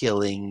usually an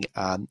appealing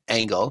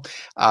angle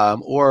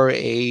or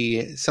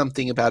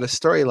something about a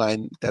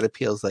storyline that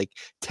appeals, like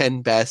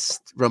 10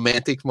 best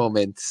romantic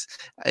moments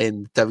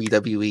in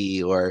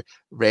WWE, or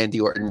Randy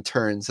Orton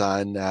turns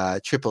on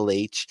Triple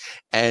H.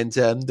 And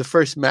the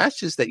first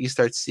matches that you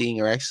start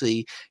seeing are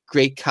actually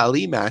Great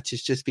Khali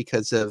matches, just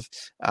because of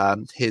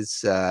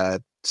his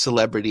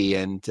celebrity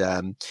and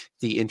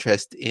the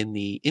interest in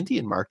the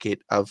Indian market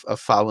of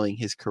following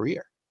his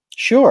career.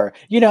 Sure.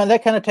 And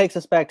that kind of takes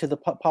us back to the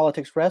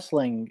politics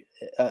wrestling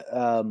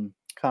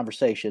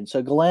conversation.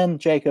 So Glenn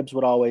Jacobs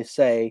would always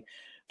say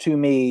to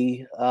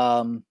me,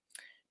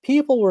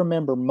 people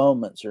remember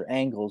moments or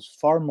angles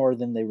far more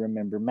than they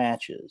remember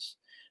matches.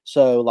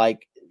 So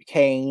like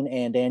Kane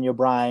and Daniel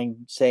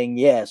Bryan saying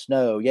yes,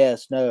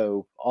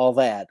 no, all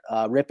that,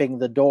 ripping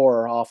the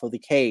door off of the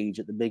cage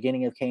at the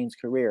beginning of Kane's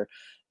career.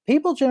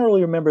 People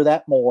generally remember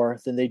that more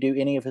than they do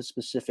any of his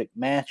specific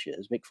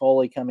matches. Mick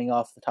Foley coming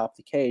off the top of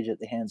the cage at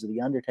the hands of The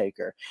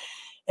Undertaker.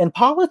 In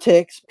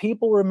politics,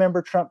 people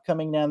remember Trump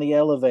coming down the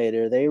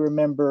elevator. They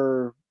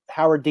remember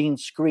Howard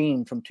Dean's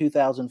scream from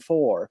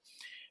 2004.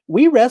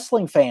 We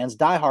wrestling fans,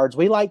 diehards,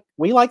 we like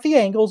the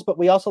angles, but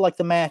we also like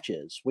the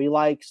matches. We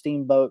like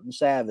Steamboat and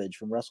Savage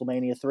from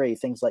WrestleMania 3,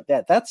 things like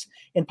that. That's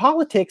in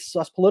politics,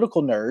 us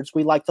political nerds,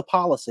 we like the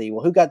policy.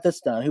 Well, who got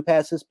this done? Who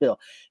passed this bill?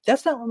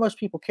 That's not what most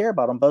people care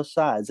about on both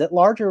sides. That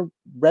larger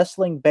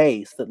wrestling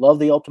base that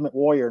loved the Ultimate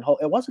Warrior, and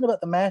it wasn't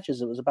about the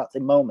matches, it was about the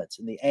moments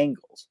and the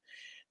angles.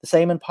 The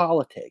same in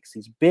politics.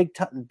 These big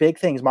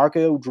things.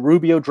 Marco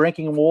Rubio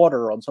drinking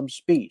water on some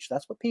speech.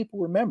 That's what people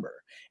remember.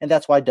 And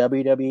that's why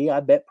WWE, I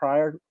bet,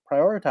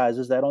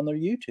 prioritizes that on their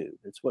YouTube.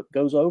 It's what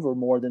goes over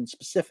more than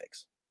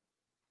specifics.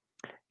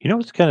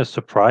 What's kind of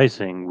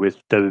surprising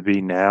with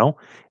WB now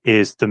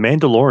is The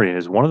Mandalorian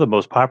is one of the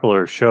most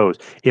popular shows,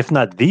 if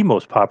not the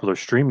most popular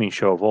streaming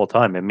show of all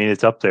time. I mean,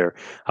 it's up there.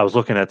 I was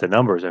looking at the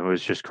numbers and it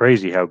was just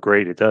crazy how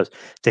great it does.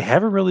 They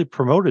haven't really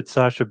promoted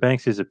Sasha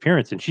Banks'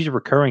 appearance, and she's a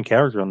recurring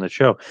character on the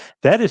show.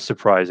 That is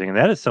surprising, and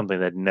that is something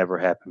that never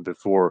happened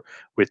before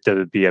with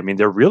WB. I mean,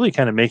 they're really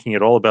kind of making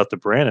it all about the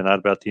brand and not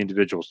about the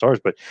individual stars.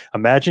 But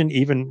imagine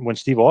even when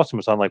Steve Austin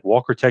was on like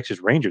Walker,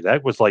 Texas Ranger,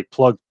 that was like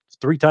plugged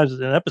 3 times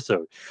in an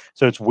episode.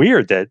 So it's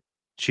weird that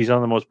she's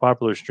on the most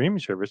popular streaming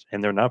service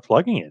and they're not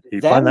plugging it. Do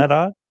you find that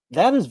odd?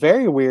 That is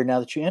very weird now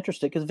that you're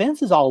interested, because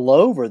Vince is all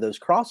over those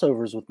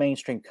crossovers with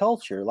mainstream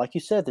culture. Like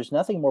you said, there's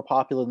nothing more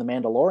popular than The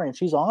Mandalorian.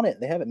 She's on it.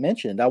 They haven't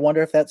mentioned. I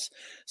wonder if that's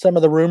some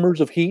of the rumors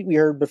of heat we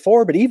heard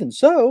before, but even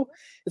so,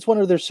 it's one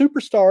of their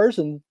superstars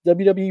and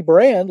WWE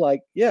brand.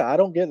 Like, yeah, I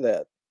don't get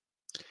that.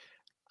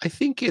 I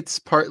think it's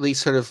partly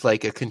sort of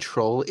like a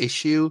control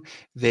issue.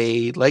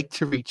 They like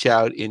to reach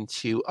out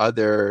into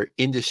other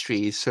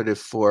industries sort of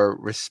for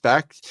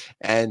respect.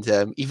 And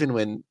even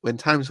when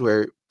times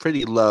were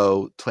pretty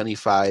low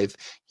 25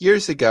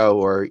 years ago,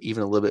 or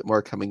even a little bit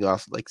more coming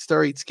off like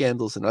steroid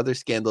scandals and other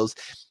scandals,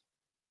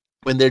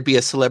 when there'd be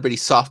a celebrity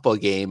softball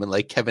game and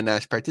like Kevin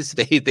Nash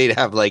participated, they'd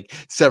have like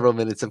several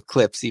minutes of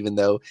clips, even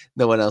though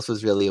no one else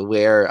was really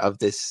aware of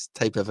this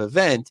type of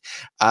event.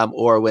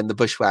 Or when the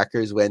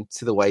Bushwhackers went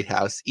to the White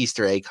House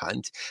Easter egg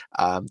hunt,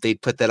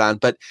 they'd put that on.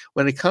 But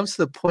when it comes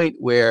to the point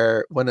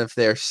where one of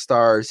their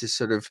stars is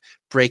sort of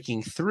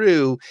breaking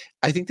through,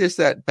 I think there's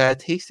that bad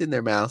taste in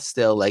their mouth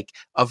still, like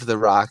of The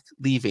Rock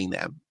leaving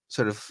them,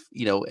 sort of,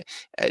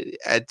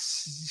 at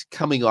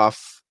coming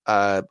off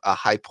a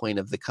high point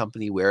of the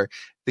company where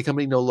the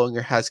company no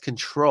longer has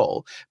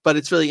control. But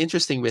it's really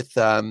interesting with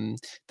the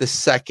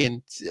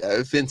second,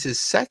 Vince's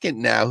second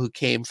now, who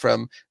came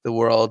from the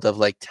world of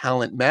like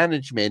talent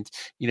management,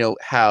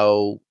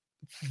 how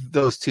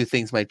those two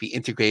things might be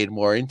integrated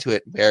more into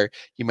it, where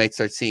you might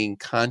start seeing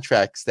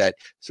contracts that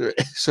sort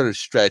of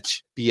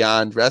stretch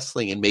beyond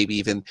wrestling, and maybe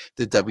even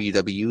the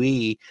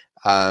WWE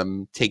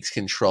takes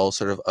control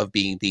sort of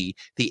being the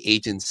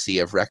agency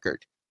of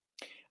record.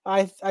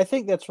 I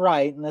think that's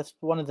right, and that's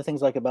one of the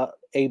things like about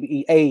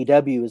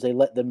AEW is they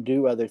let them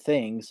do other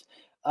things.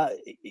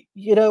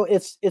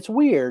 It's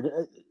weird.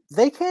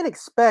 They can't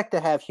expect to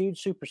have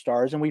huge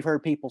superstars, and we've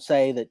heard people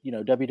say that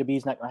WWE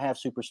is not going to have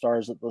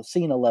superstars at the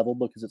Cena level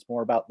because it's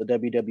more about the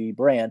WWE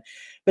brand.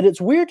 But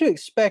it's weird to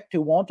expect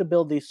to want to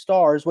build these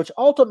stars, which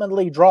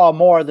ultimately draw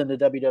more than the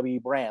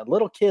WWE brand.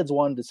 Little kids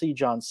wanted to see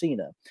John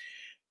Cena.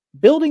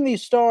 building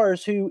these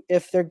stars who,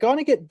 if they're going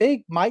to get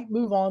big, might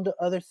move on to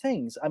other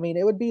things. I mean,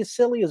 it would be as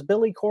silly as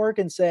Billy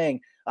Corgan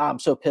saying, I'm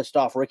so pissed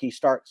off Ricky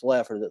Starks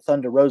left, or that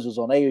Thunder Rosa's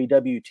on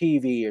AEW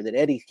TV, or that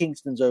Eddie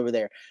Kingston's over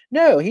there.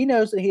 No, he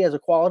knows that he has a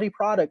quality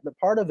product, but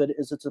part of it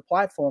is it's a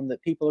platform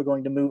that people are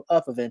going to move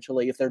up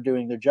eventually if they're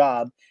doing their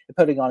job and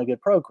putting on a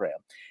good program.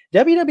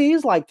 WWE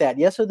is like that.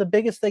 Yes, they're the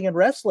biggest thing in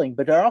wrestling,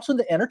 but they're also in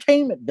the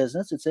entertainment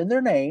business. It's in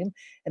their name.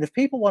 And if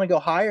people want to go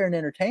higher in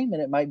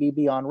entertainment, it might be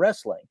beyond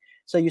wrestling.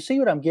 So you see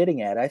what I'm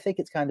getting at. I think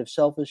it's kind of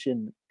selfish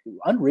and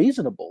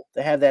unreasonable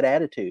to have that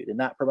attitude and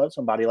not promote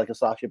somebody like a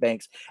Sasha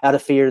Banks out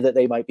of fear that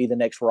they might be the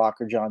next Rock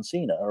or John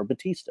Cena or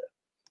Batista.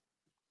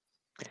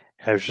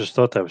 I just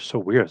thought that was so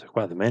weird. I was like,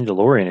 wow, The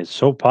Mandalorian is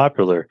so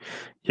popular.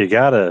 You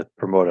gotta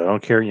promote it. I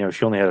don't care.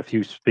 She only had a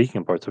few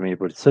speaking parts of me,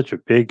 but it's such a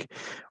big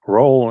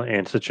role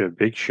and such a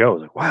big show.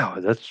 Like, wow,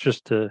 that's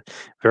just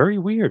very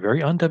weird,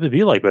 very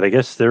un-WWE like. But I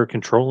guess they're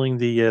controlling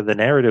the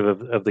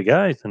narrative of the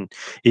guys, and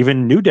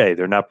even New Day,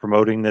 they're not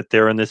promoting that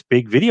they're in this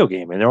big video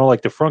game, and they're all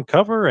like the front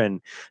cover, and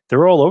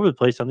they're all over the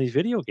place on these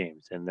video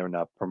games, and they're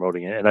not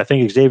promoting it. And I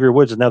think Xavier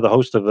Woods is now the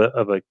host of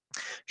a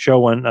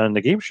show on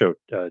the game show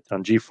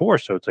on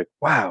G4. So it's like,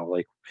 wow,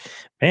 like,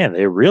 man,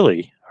 they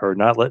really are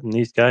not letting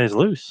these guys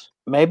loose.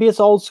 Maybe it's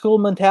old school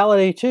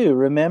mentality too.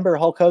 Remember,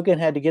 Hulk Hogan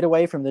had to get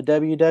away from the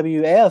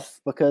WWF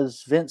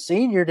because Vince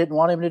Sr. didn't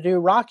want him to do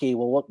Rocky.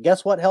 Well,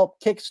 guess what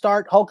helped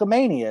kickstart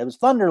Hulkamania? It was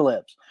Thunder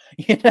Lips.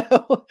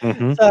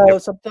 Mm-hmm. So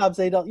sometimes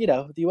they don't.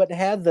 You wouldn't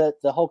have the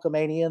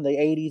Hulkamania in the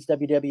 '80s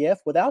WWF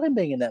without him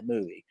being in that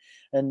movie,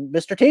 and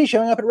Mr. T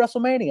showing up at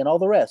WrestleMania and all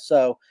the rest.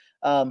 So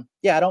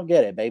yeah, I don't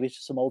get it. Maybe it's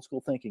just some old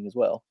school thinking as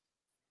well.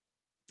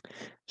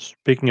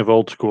 Speaking of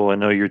old school, I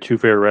know your two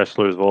favorite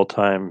wrestlers of all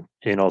time,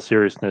 in all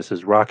seriousness,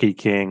 is Rocky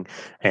King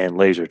and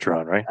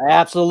Lasertron, right?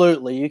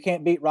 Absolutely. You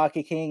can't beat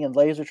Rocky King and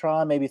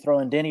Lasertron. Maybe throw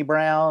in Denny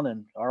Brown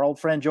and our old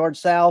friend George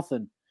South,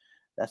 and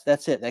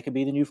that's it. That could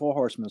be the new Four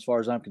Horsemen as far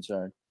as I'm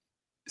concerned.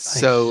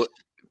 So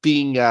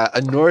being a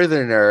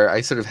northerner,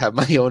 I sort of have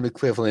my own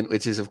equivalent,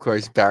 which is, of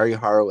course, Barry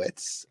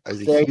Horowitz. I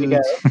was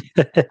a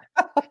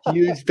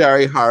huge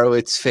Barry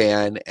Horowitz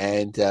fan.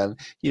 And,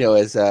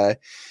 as a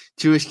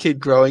Jewish kid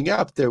growing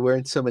up, there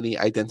weren't so many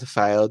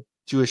identifiable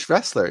Jewish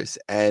wrestlers.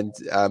 And,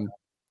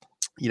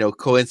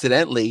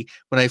 coincidentally,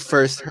 when I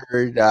first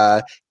heard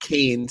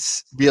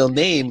Kane's real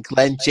name,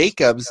 Glenn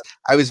Jacobs,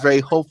 I was very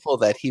hopeful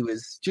that he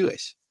was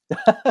Jewish.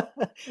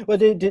 Well,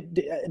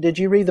 did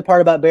you read the part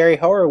about Barry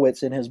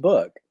Horowitz in his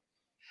book?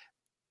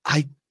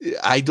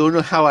 I don't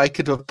know how I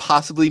could have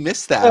possibly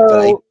missed that, but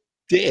I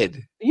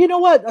did. You know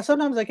what?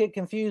 Sometimes I get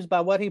confused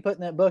by what he put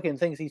in that book and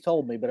things he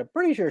told me, but I'm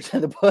pretty sure it's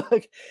in the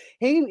book.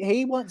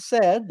 He once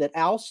said that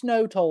Al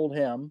Snow told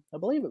him, I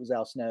believe it was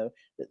Al Snow,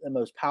 that the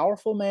most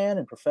powerful man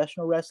in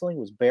professional wrestling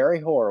was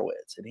Barry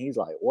Horowitz. And he's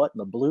like, what in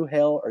the blue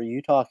hell are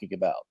you talking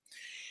about?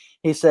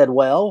 He said,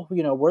 well,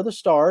 we're the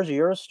stars,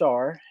 you're a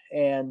star,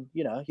 and,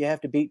 you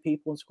have to beat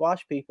people and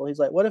squash people. He's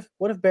like, what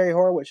if Barry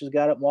Horowitz just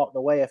got up and walked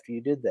away after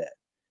you did that?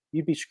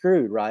 You'd be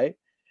screwed, right?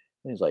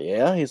 And he's like,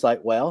 yeah. He's like,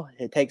 well,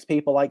 it takes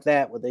people like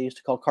that, what they used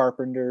to call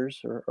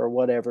carpenters or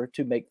whatever,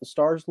 to make the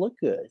stars look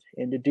good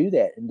and to do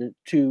that. And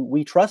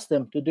we trust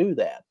them to do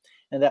that.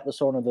 And that was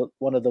sort of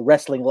one of the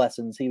wrestling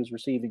lessons he was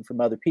receiving from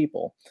other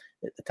people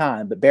at the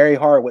time. But Barry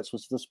Horowitz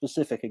was the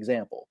specific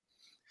example.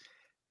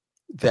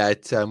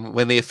 That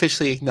when they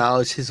officially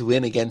acknowledged his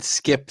win against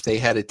Skip, they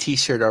had a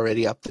T-shirt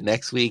already up the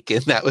next week,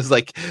 and that was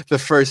like the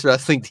first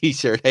wrestling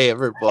T-shirt I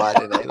ever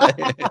bought.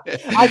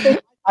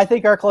 And I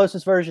think our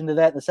closest version to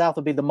that in the South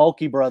would be the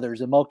Mulkey Brothers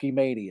and Mulkey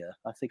Mania.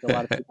 I think a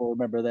lot of people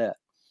remember that.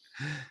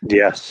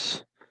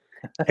 Yes,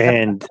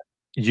 and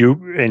you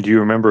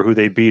remember who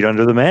they beat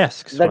under the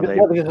masks?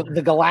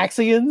 The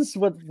Galaxians.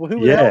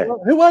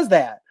 Who was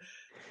that?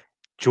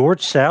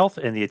 George South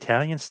and the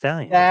Italian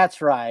Stallion.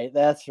 That's right.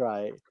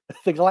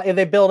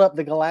 They built up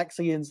the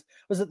Galaxians.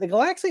 Was it the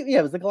Galaxians? Yeah,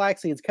 it was the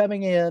Galaxians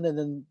coming in, and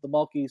then the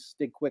Mulkeys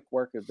did quick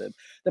work of them.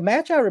 The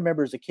match I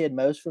remember as a kid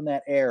most from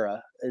that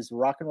era is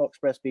Rock and Roll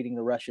Express beating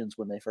the Russians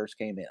when they first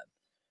came in.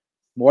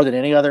 More than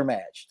any other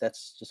match.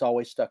 That's just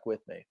always stuck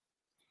with me.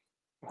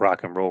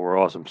 Rock and Roll were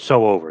awesome.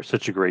 So over.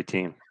 Such a great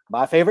team.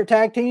 My favorite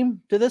tag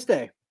team to this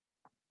day.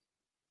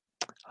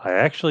 I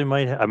actually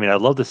might. I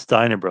love the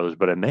Steiner brothers,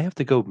 but I may have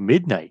to go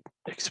Midnight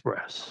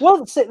Express.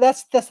 Well,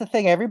 that's the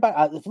thing.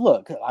 Everybody,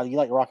 look, you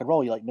like Rock and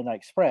Roll, you like Midnight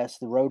Express,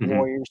 the Road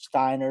Warriors,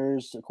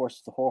 Steiners, of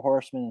course, the Four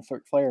Horsemen and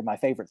Ric Flair, my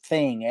favorite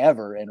thing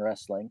ever in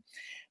wrestling.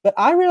 But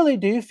I really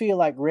do feel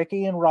like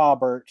Ricky and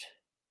Robert.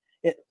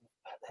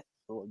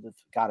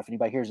 God, if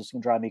anybody hears this, it's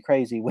gonna drive me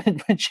crazy.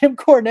 When Jim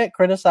Cornette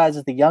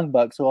criticizes the Young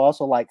Bucks, who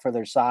also like for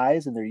their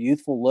size and their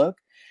youthful look.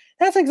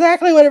 That's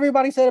exactly what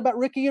everybody said about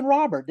Ricky and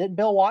Robert. Didn't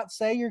Bill Watts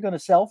say you're going to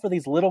sell for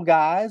these little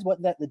guys?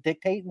 Wasn't that the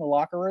dictate in the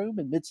locker room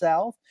in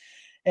Mid-South?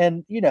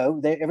 And,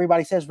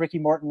 everybody says Ricky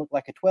Morton looked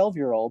like a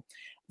 12-year-old.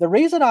 The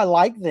reason I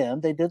like them,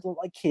 they did look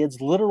like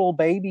kids, literal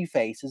baby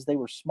faces. They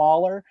were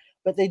smaller.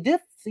 but they did,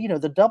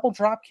 the double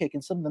drop kick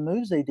and some of the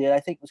moves they did, I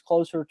think was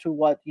closer to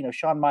what,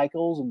 Shawn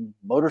Michaels and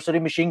Motor City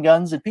Machine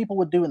Guns and people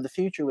would do in the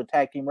future with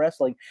tag team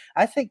wrestling.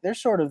 I think they're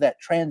sort of that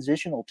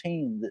transitional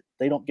team that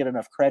they don't get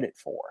enough credit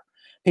for.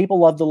 People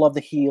love the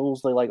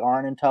heels. They like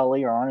Arn and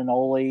Tully or Arn and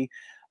Ole,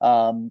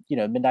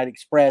 Midnight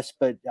Express,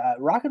 but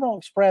Rock and Roll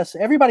Express,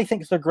 everybody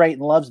thinks they're great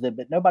and loves them,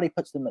 but nobody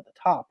puts them at the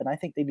top. And I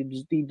think they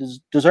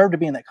deserve to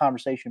be in that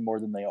conversation more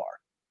than they are.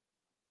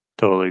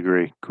 Totally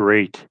agree.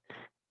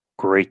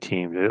 Great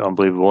team.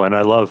 Unbelievable. And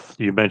I love,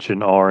 you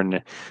mentioned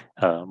Arn,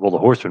 the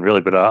Horsemen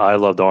really, but I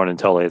loved Arn and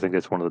Tully. I think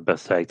that's one of the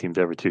best tag teams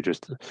ever too.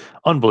 Just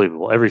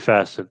unbelievable. Every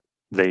facet,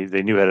 they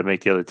knew how to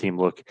make the other team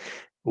look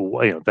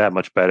that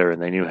much better,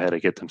 and they knew how to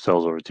get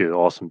themselves over to an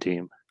awesome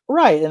team.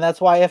 Right, and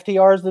that's why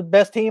FTR is the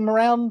best team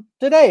around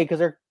today, because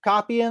they're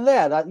copying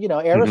that.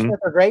 Aerosmith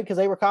are great because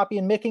they were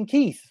copying Mick and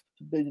Keith,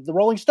 the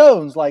Rolling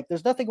Stones. Like,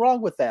 there's nothing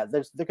wrong with that.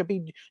 There could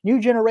be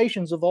new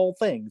generations of old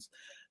things.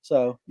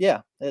 So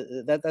yeah,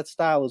 that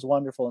style is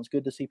wonderful, and it's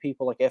good to see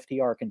people like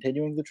FTR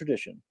continuing the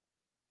tradition.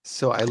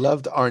 So I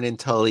loved Arn and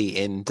Tully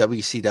in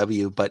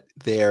WCW, but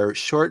their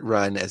short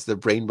run as the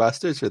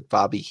Brainbusters with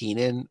Bobby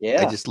Heenan,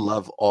 I just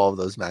love all of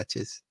those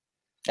matches.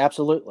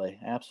 Absolutely.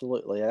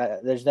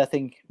 There's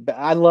nothing, but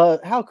I love,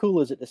 how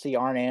cool is it to see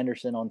Arn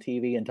Anderson on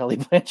TV and Tully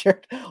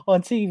Blanchard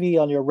on TV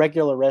on your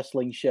regular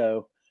wrestling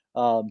show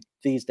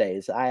these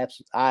days. I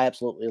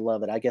absolutely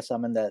love it. I guess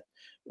I'm in that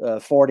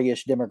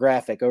 40-ish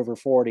demographic, over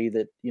 40,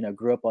 that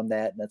grew up on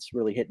that, and that's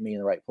really hitting me in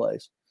the right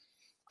place.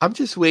 I'm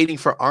just waiting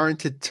for Arn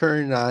to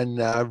turn on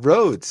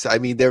Rhodes. I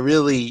mean, they're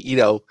really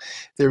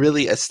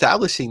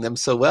establishing them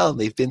so well, and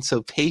they've been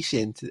so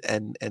patient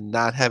and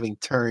not having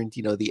turned,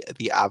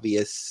 the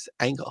obvious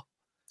angle.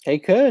 He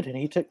could, and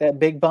he took that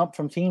big bump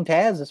from Team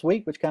Taz this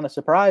week, which kind of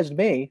surprised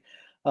me.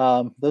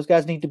 Those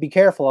guys need to be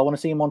careful. I want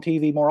to see him on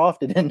TV more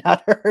often and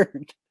not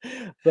hurt,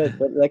 but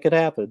that could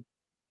happen.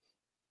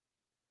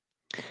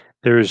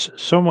 There's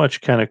so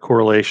much kind of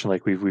correlation,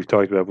 like we've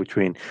talked about,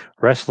 between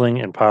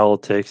wrestling and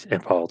politics and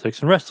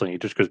wrestling.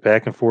 It just goes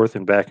back and forth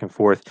and back and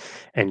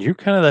forth. And you're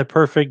kind of that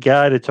perfect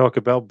guy to talk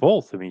about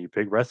both. I mean, you're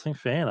a big wrestling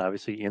fan,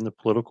 obviously in the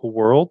political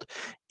world,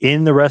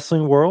 in the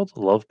wrestling world,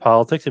 love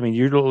politics. I mean,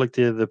 you're like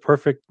the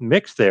perfect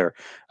mix there.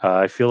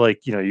 I feel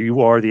like,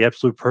 you are the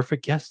absolute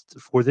perfect guest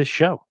for this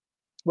show.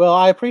 Well,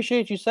 I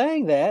appreciate you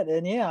saying that.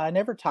 And yeah, I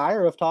never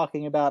tire of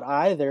talking about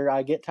either.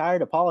 I get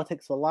tired of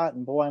politics a lot,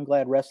 and boy, I'm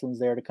glad wrestling's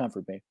there to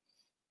comfort me.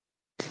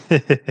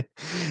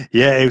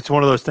 Yeah, it's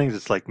one of those things.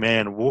 It's like,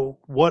 man,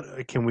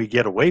 what can we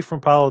get away from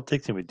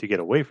politics, and we do get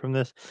away from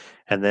this?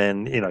 And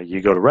then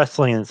you go to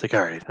wrestling, and it's like,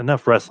 all right,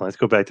 enough wrestling. Let's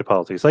go back to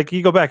politics. Like,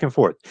 you go back and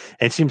forth.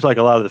 And it seems like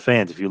a lot of the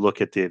fans, if you look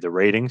at the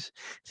ratings,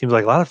 it seems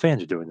like a lot of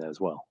fans are doing that as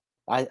well.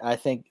 I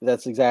think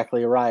that's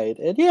exactly right.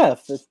 And yeah,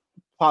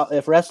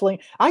 if wrestling,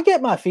 I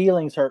get my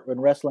feelings hurt when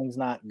wrestling's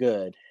not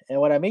good. And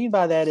what I mean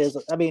by that is,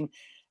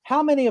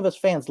 how many of us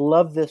fans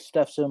love this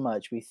stuff so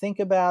much? We think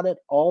about it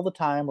all the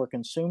time. We're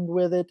consumed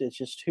with it. It's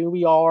just who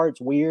we are. It's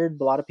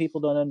weird. A lot of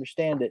people don't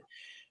understand it.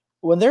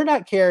 When they're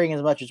not caring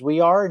as much as we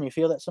are, and you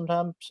feel that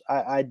sometimes,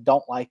 I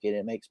don't like it.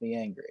 It makes me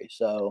angry.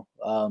 So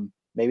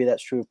maybe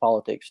that's true of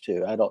politics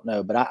too. I don't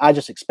know. But I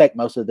just expect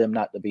most of them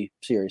not to be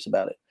serious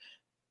about it.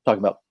 Talking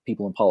about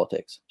people in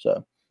politics.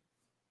 So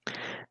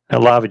now,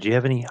 Lava, do you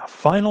have any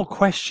final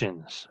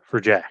questions for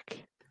Jack?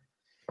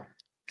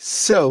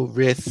 So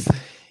with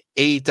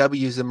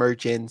AEW's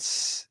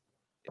emergence,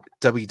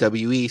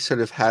 WWE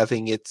sort of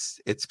having its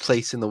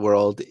place in the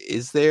world,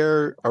 is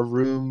there a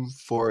room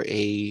for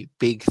a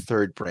big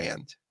third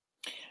brand?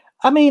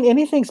 I mean,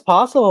 anything's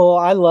possible.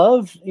 I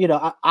love,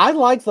 I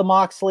like the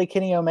Moxley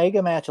Kenny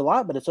Omega match a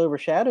lot, but it's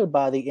overshadowed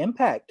by the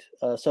Impact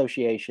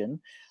Association.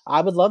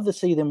 I would love to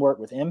see them work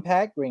with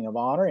Impact, Ring of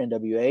Honor,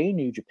 NWA,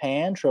 New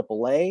Japan,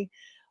 AAA.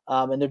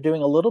 And they're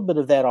doing a little bit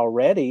of that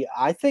already.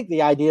 I think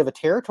the idea of a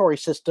territory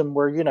system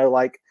where,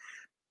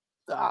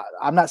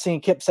 I'm not seeing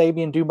Kip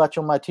Sabian do much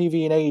on my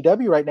TV in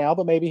AEW right now,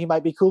 but maybe he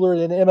might be cooler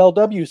in an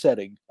MLW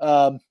setting.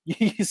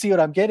 You see what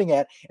I'm getting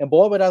at? And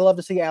boy, would I love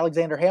to see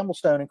Alexander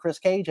Hamilstone and Chris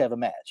Cage have a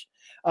match.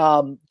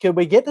 Could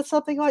we get to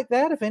something like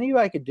that? If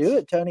anybody could do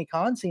it, Tony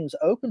Khan seems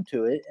open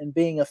to it, and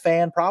being a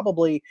fan,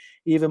 probably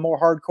even more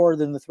hardcore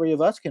than the three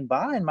of us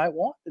combined, might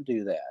want to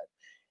do that.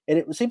 And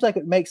it seems like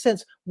it makes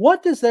sense.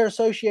 What does their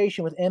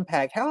association with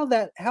Impact, how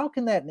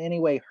can that in any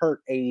way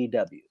hurt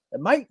AEW? It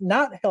might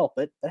not help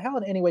it, but how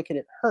in any way can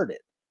it hurt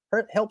it?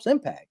 Helps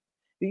Impact.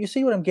 You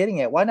see what I'm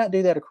getting at? Why not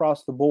do that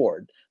across the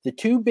board? The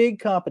two big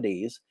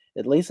companies,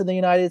 at least in the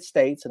United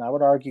States, and I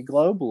would argue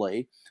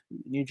globally,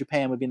 New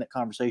Japan would be in that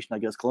conversation, I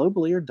guess,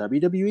 globally, or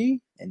WWE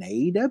and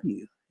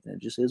AEW. And it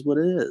just is what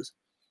it is.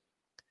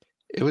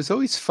 It was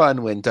always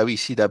fun when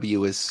WCW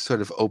was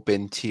sort of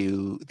open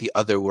to the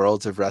other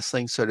worlds of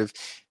wrestling, sort of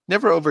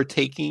never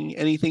overtaking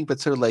anything, but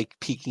sort of like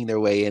peeking their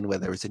way in,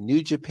 whether it was a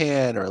New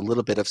Japan or a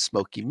little bit of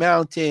Smoky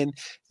Mountain,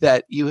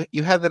 that you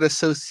had that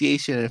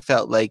association and it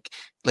felt like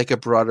a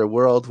broader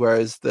world,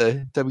 whereas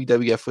the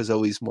WWF was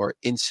always more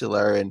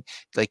insular, and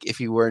like if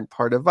you weren't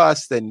part of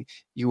us, then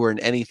you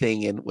weren't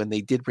anything. And when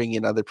they did bring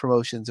in other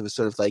promotions, it was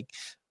sort of like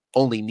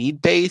only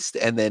need based,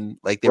 and then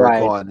like they were Right.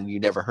 gone and you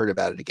never heard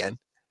about it again.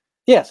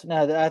 Yes,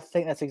 no, I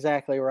think that's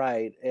exactly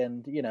right.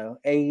 And, you know,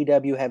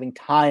 AEW having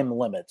time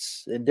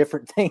limits and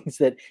different things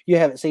that you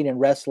haven't seen in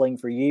wrestling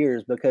for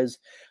years because,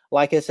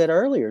 like I said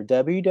earlier,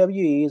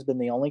 WWE has been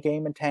the only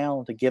game in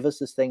town to give us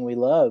this thing we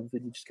love.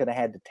 And you just kind of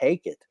had to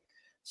take it.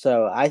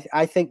 So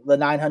I think the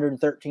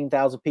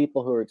 913,000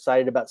 people who are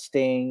excited about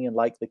Sting and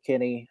like the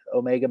Kenny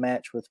Omega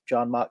match with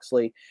John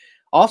Moxley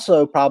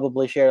also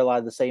probably share a lot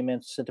of the same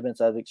sentiments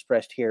I've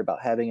expressed here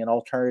about having an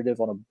alternative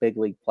on a big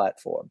league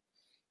platform.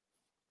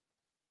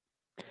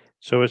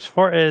 So as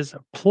far as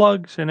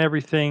plugs and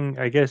everything,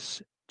 I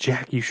guess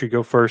Jack, you should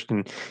go first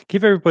and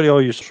give everybody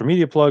all your social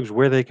media plugs,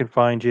 where they can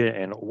find you,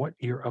 and what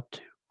you're up to.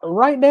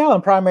 Right now,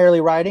 I'm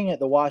primarily writing at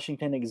the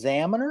Washington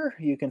Examiner.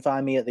 You can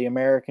find me at the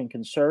American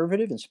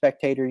Conservative and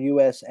Spectator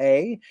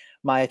USA.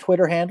 My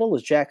Twitter handle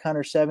is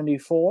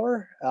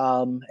JackHunter74.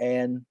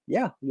 And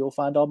yeah, you'll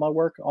find all my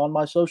work on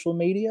my social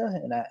media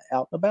and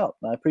out and about.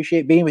 And I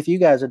appreciate being with you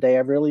guys today.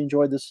 I've really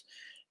enjoyed this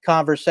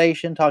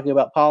conversation, talking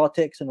about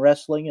politics and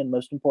wrestling, and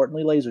most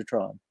importantly,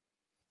 Lasertron.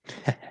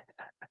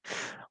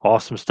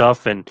 Awesome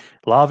stuff. And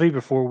Lavi,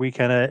 before we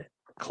kind of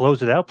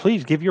close it out,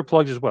 please give your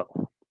plugs as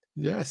well.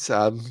 Yes,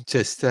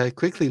 just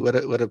quickly, what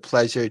a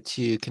pleasure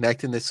to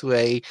connect in this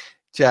way,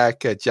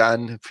 Jack.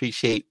 John,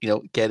 appreciate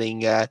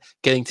getting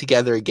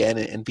together again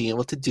and being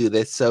able to do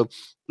this. So,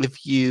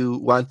 if you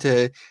want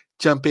to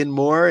jump in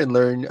more and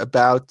learn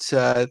about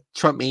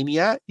Trump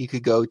Mania, you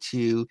could go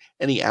to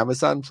any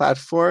Amazon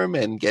platform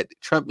and get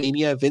Trump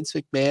Mania, Vince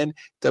McMahon,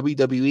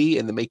 WWE,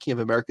 and the Making of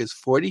America's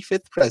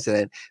 45th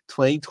President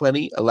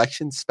 2020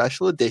 Election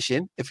Special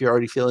Edition, if you're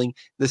already feeling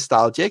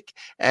nostalgic.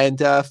 And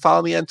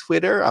follow me on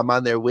Twitter. I'm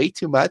on there way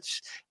too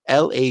much,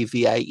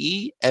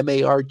 LAVIEMARG.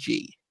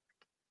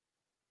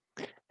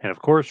 And of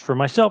course, for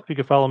myself, you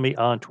can follow me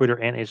on Twitter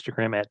and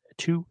Instagram at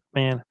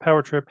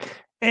 2ManPowerTrip.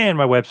 And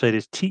my website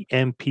is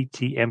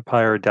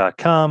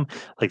tmptempire.com.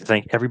 I'd like to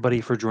thank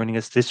everybody for joining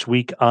us this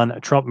week on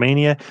Trump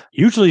Mania.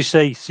 Usually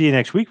say, see you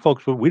next week,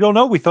 folks, but we don't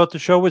know. We thought the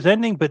show was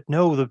ending, but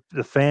no, the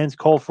fans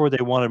called for it.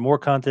 They wanted more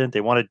content.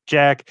 They wanted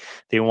Jack.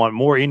 They want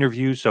more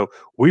interviews. So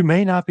we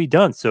may not be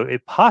done. So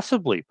it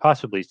possibly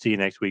see you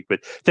next week.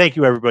 But thank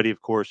you, everybody,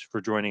 of course,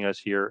 for joining us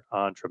here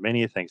on Trump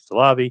Mania. Thanks to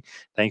Lavi.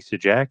 Thanks to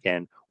Jack.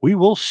 And we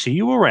will see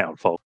you around,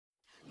 folks.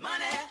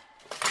 Money,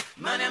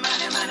 money,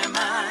 money, money,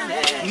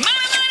 money.